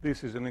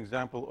 this is an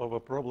example of a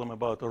problem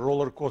about a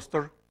roller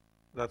coaster.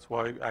 That's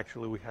why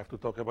actually we have to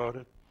talk about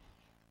it.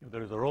 If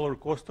there is a roller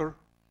coaster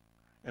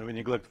and we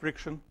neglect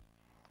friction,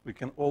 we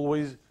can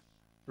always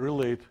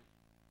relate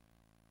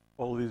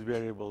all these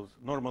variables.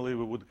 Normally,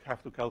 we would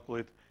have to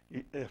calculate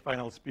a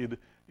final speed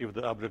if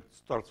the object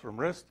starts from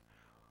rest,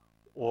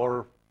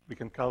 or we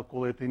can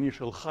calculate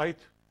initial height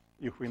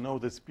if we know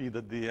the speed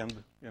at the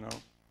end, you know.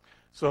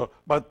 So,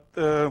 but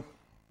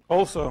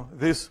also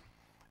this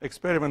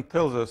experiment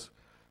tells us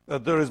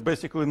that there is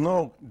basically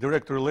no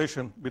direct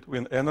relation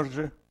between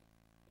energy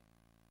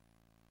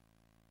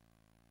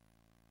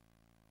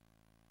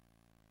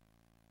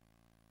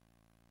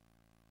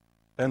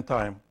and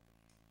time.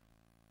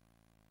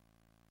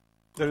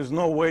 There is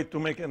no way to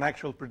make an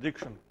actual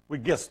prediction. We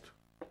guessed.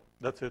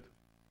 That's it.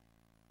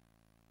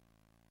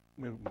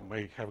 We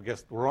may have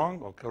guessed wrong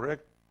or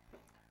correct.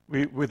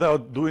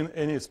 Without doing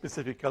any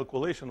specific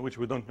calculation, which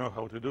we don't know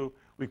how to do,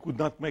 we could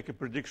not make a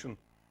prediction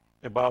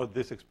about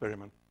this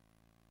experiment.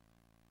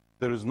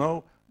 There is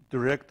no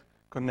direct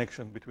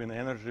connection between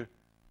energy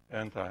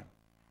and time.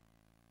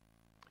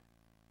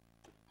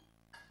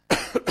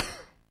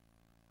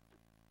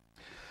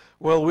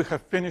 Well, we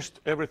have finished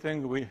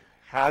everything we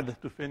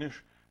had to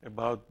finish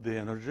about the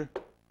energy.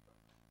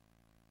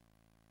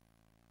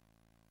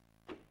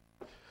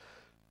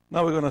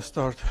 Now we're going to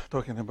start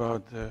talking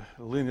about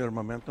linear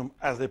momentum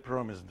as I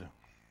promised.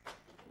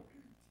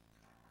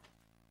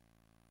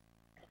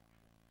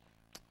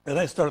 And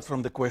I start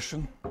from the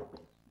question.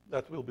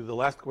 That will be the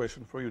last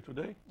question for you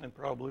today, and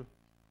probably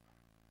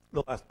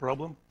the last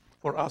problem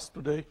for us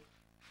today.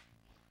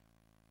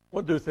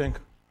 What do you think?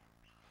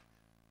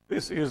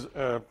 This is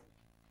a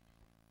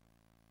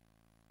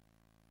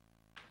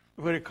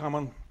very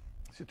common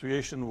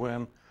situation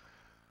when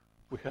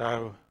we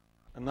have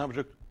an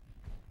object,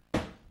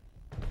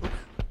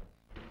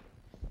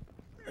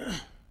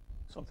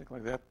 something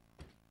like that,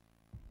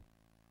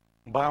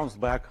 bounce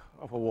back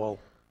off a wall.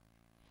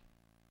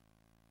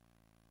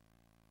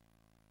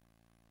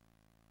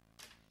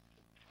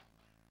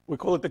 We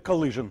call it a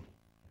collision.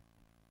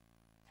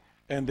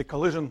 And the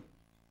collision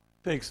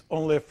takes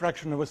only a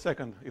fraction of a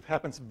second. It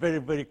happens very,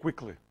 very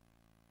quickly.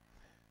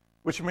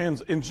 Which means,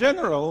 in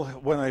general,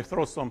 when I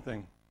throw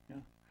something,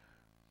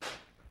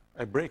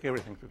 I break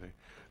everything today.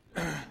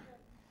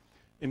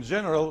 In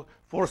general,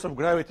 force of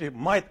gravity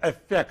might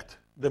affect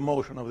the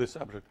motion of this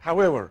object.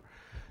 However,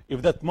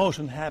 if that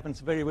motion happens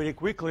very, very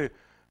quickly,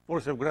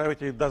 force of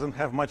gravity doesn't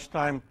have much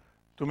time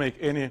to make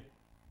any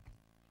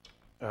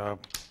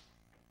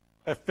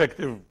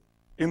effective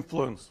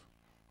influence.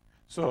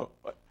 So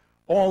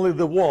only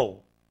the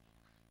wall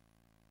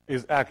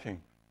is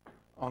acting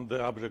on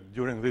the object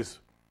during this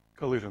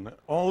collision.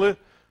 Only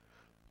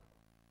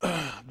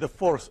the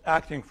force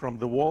acting from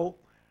the wall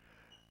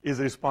is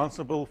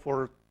responsible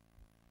for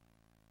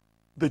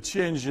the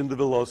change in the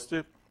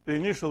velocity. The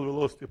initial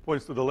velocity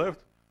points to the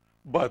left,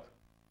 but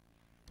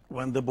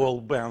when the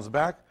ball bounces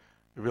back,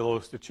 the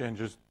velocity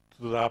changes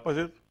to the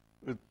opposite.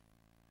 It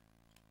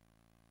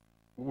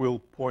will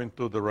point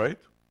to the right.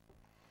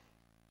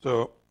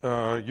 So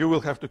you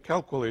will have to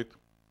calculate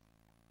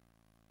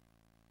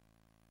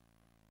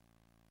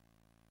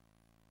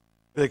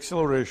the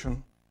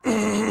acceleration.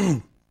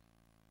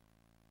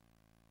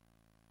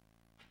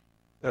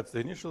 That's the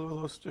initial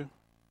velocity.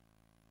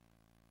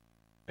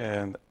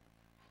 And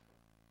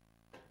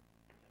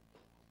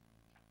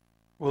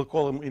we'll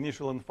call them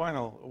initial and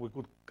final. We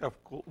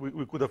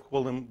could have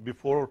called them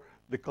before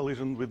the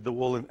collision with the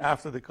wall and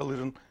after the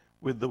collision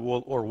with the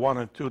wall, or 1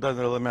 and 2,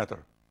 doesn't really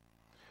matter.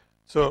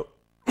 So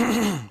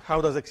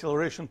how does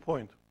acceleration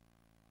point?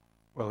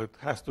 Well, it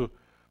has to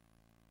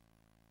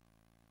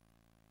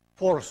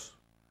force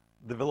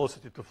the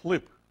velocity to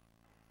flip.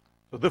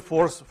 So the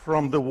force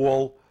from the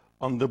wall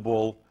on the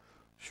ball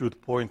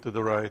should point to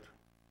the right.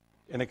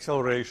 And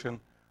acceleration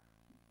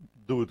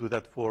due to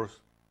that force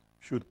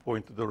should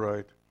point to the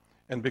right.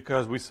 And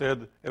because we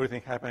said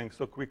everything happening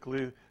so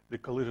quickly, the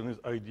collision is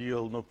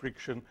ideal, no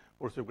friction,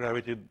 force of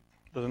gravity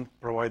doesn't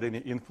provide any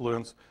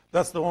influence.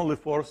 That's the only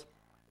force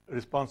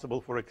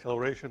responsible for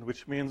acceleration,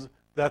 which means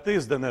that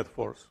is the net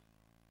force.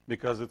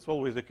 Because it's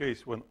always the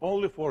case, when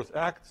only force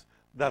acts,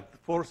 that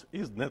force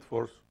is net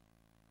force.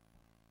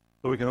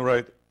 So we can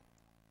write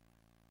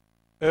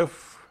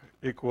F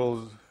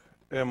equals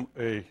ma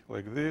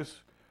like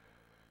this,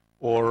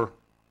 or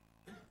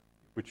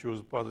we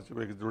choose positive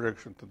x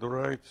direction to the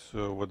right.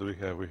 So what do we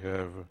have? We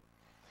have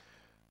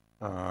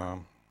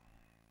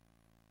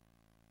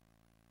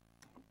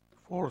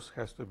force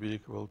has to be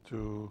equal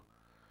to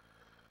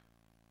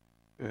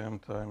m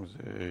times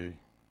a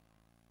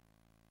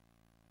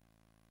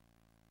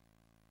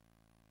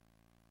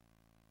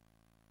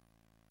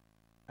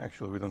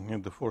Actually, we don't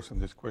need the force in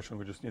this question.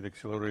 We just need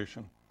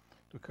acceleration.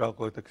 To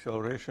calculate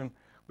acceleration,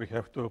 we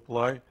have to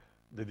apply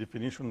the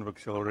definition of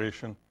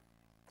acceleration: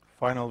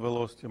 final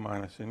velocity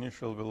minus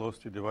initial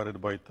velocity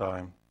divided by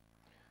time.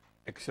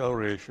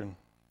 Acceleration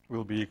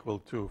will be equal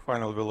to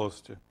final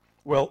velocity.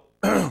 Well,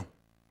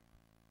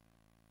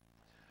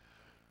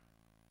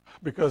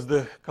 because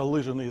the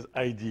collision is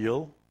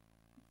ideal,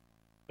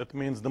 that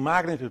means the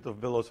magnitude of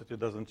velocity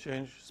doesn't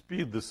change,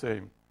 speed the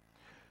same.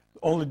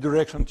 Only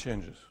direction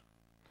changes.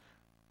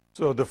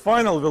 So the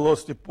final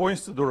velocity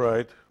points to the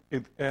right,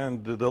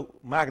 and the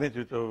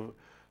magnitude of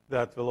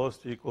that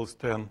velocity equals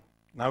 10.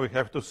 Now we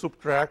have to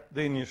subtract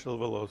the initial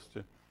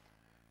velocity.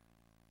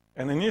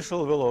 And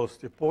initial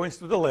velocity points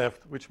to the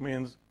left, which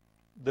means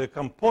the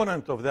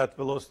component of that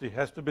velocity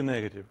has to be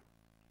negative.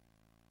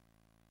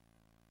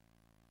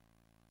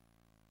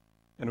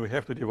 And we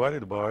have to divide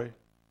it by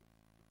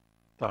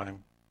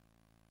time.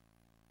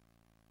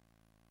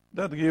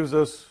 That gives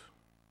us,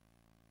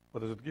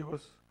 what does it give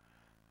us?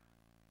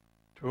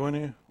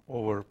 20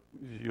 over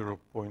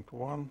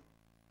 0.1,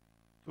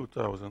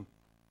 2,000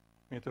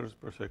 meters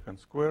per second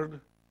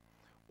squared.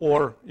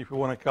 Or if you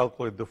want to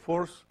calculate the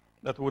force,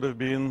 that would have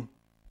been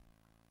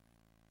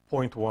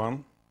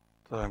 0.1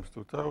 times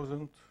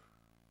 2,000,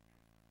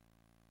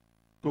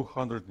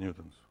 200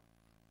 newtons.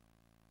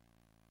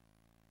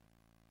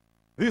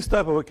 This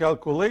type of a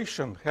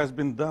calculation has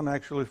been done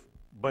actually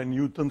by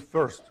Newton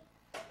first.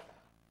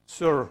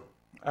 Sir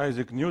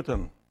Isaac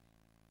Newton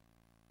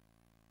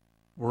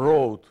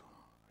wrote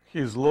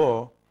his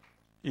law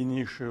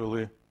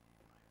initially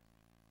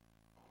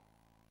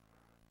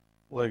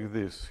like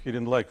this. He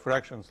didn't like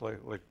fractions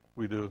like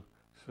we do.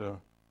 So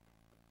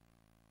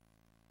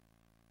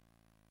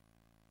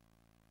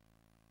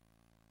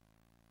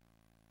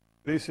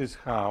this is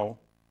how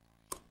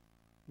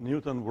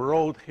Newton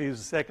wrote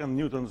his second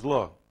Newton's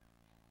law.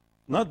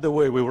 Not the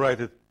way we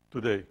write it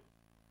today.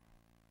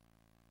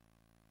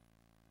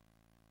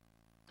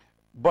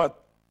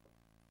 But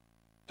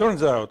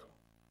turns out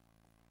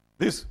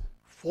this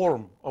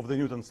form of the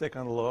Newton's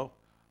second law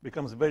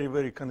becomes very,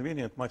 very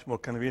convenient, much more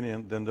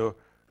convenient than the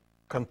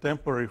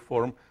contemporary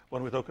form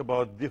when we talk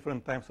about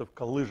different types of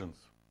collisions.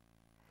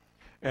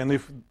 And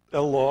if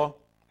a law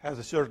has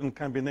a certain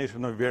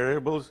combination of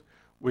variables,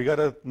 we got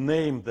to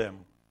name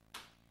them.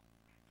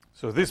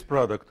 So this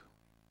product,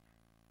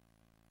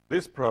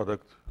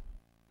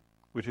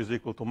 which is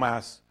equal to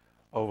mass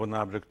of an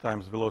object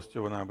times velocity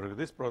of an object,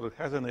 this product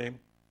has a name,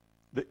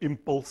 the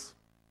impulse,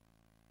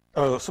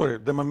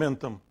 the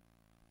momentum,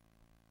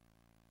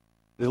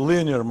 the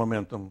linear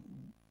momentum,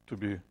 to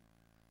be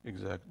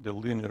exact, the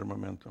linear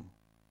momentum.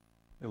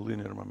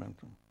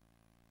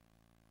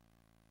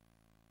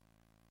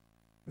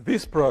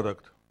 this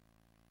product,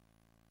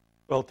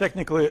 well,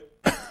 technically,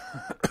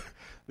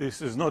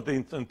 this is not the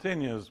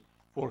instantaneous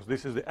force.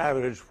 This is the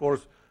average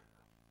force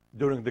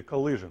during the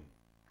collision.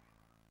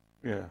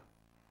 Yeah,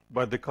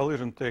 but the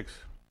collision takes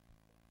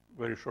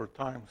very short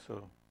time,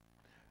 so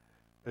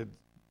it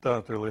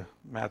doesn't really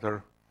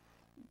matter.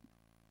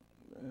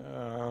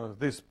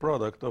 This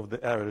product of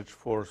the average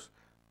force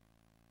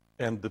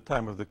and the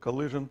time of the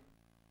collision,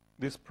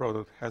 this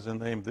product has a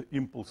name, the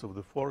impulse of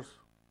the force.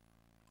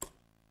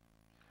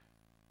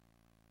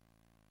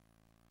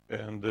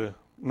 And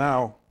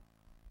now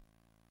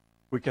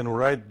we can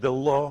write the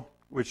law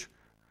which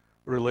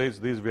relates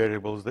these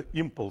variables. The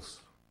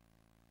impulse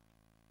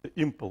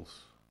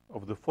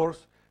of the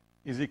force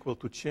is equal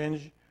to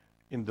change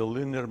in the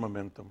linear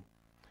momentum.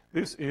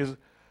 This is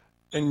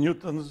a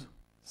Newton's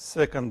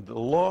second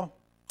law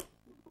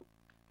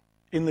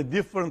in a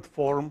different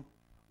form,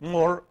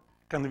 more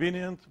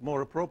convenient,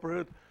 more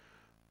appropriate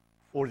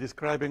for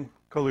describing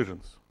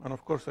collisions. And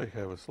of course, I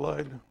have a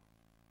slide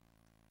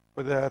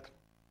for that.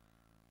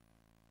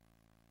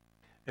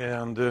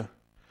 And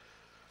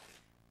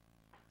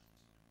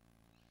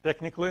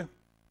technically,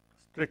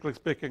 strictly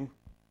speaking,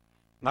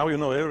 now you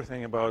know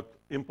everything about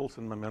impulse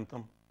and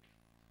momentum.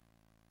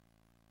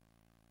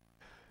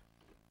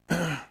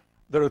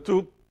 There are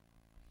two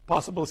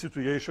possible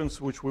situations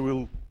which we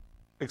will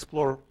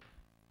explore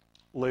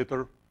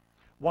later.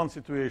 One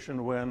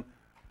situation when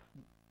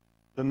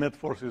the net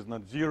force is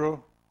not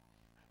zero,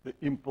 the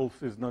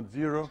impulse is not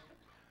zero.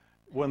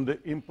 When the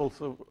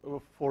impulse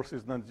of force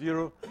is not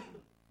zero,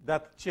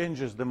 that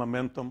changes the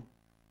momentum.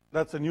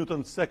 That's a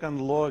Newton's second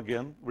law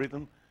again,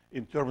 written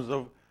in terms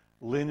of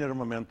linear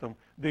momentum.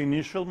 The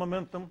initial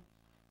momentum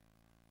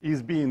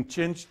is being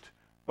changed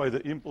by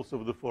the impulse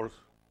of the force.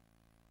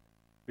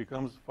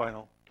 Becomes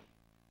final.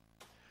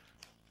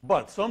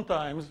 But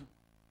sometimes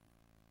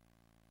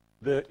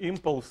the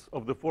impulse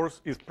of the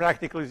force is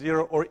practically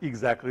zero or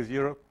exactly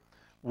zero.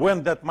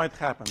 When that might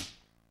happen?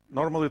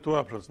 Normally two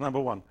options. Number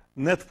one,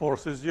 net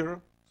force is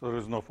zero, so there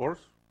is no force.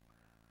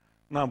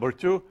 Number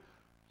two,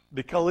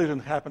 the collision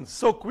happens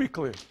so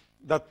quickly,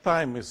 that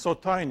time is so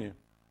tiny,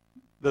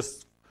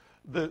 this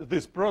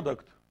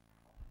product,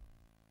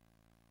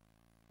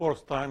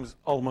 force times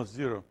almost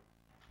zero,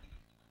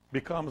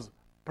 becomes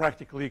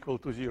practically equal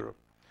to zero.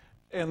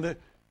 And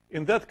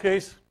in that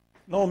case,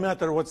 no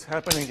matter what's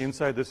happening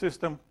inside the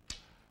system,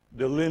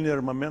 the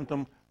linear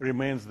momentum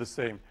remains the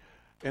same.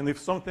 And if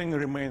something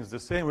remains the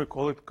same, we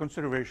call it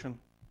conservation.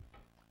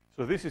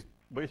 So this is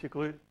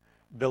basically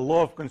the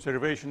law of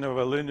conservation of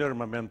a linear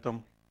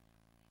momentum.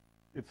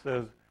 It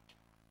says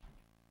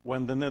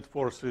when the net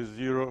force is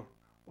zero,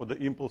 or the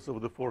impulse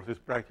of the force is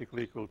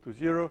practically equal to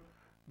zero,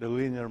 the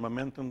linear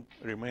momentum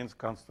remains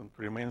constant,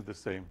 remains the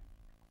same.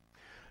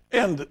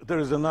 And there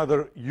is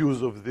another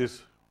use of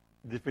this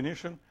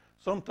definition.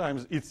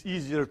 Sometimes it's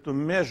easier to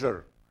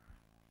measure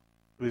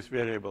this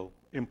variable,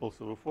 impulse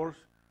of a force,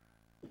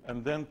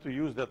 and then to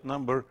use that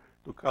number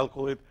to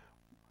calculate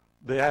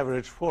the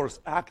average force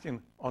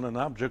acting on an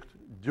object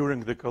during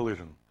the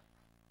collision.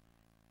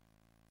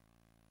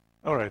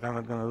 All right, I'm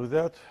not going to do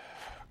that.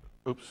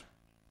 Oops.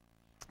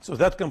 So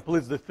that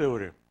completes the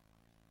theory.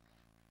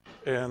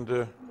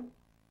 And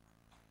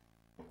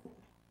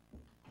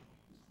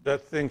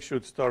that thing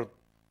should start.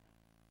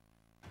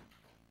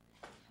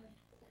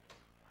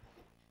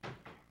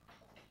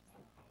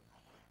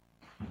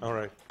 All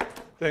right.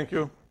 Thank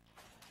you.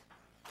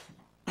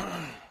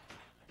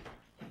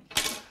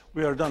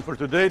 We are done for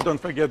today. Don't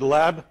forget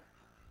lab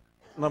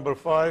number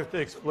 5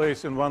 takes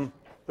place in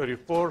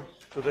 1:34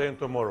 today and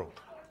tomorrow.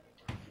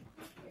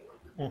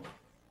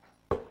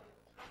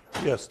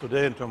 Yes,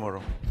 today and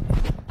tomorrow.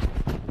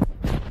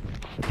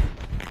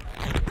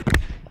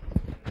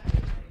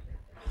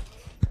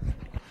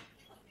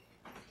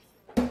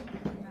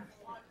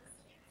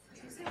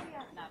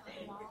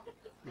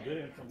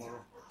 Today and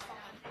tomorrow.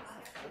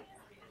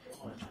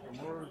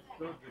 Tomorrow is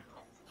Thursday.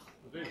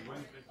 Today is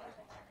Wednesday.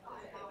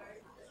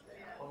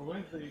 On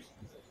Wednesday.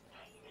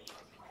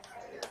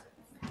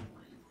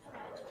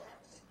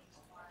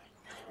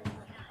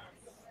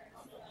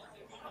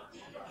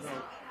 No.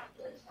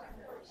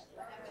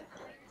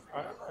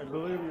 I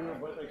believe you,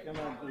 but I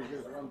cannot do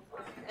this one.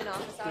 An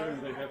office hour?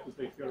 They have to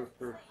take care of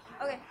first.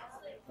 Okay.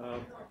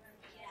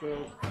 So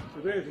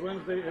today is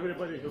Wednesday.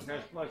 Everybody who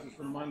has classes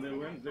on Monday,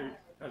 Wednesday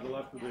has a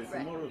lab today.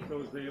 Right. Tomorrow is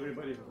Thursday.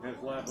 Everybody who has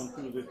lab on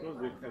Tuesday,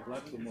 Thursday has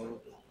lab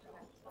tomorrow.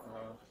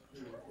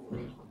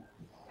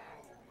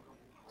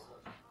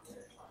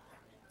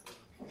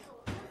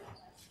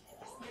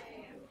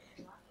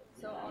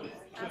 So I'll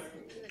ask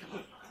you.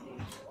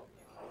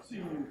 See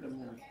you in 10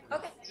 minutes.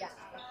 Okay, yeah.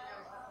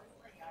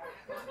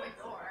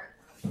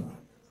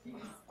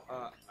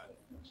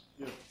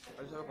 Yes.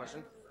 I just have a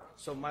question.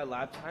 So my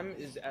lab time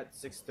is at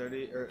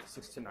 6:30 or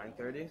 6 to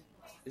 9:30.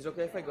 Is it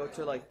okay if I go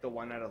to like the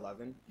one at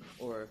 11,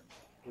 or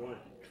Why?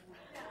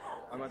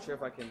 I'm not sure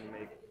if I can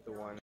make the one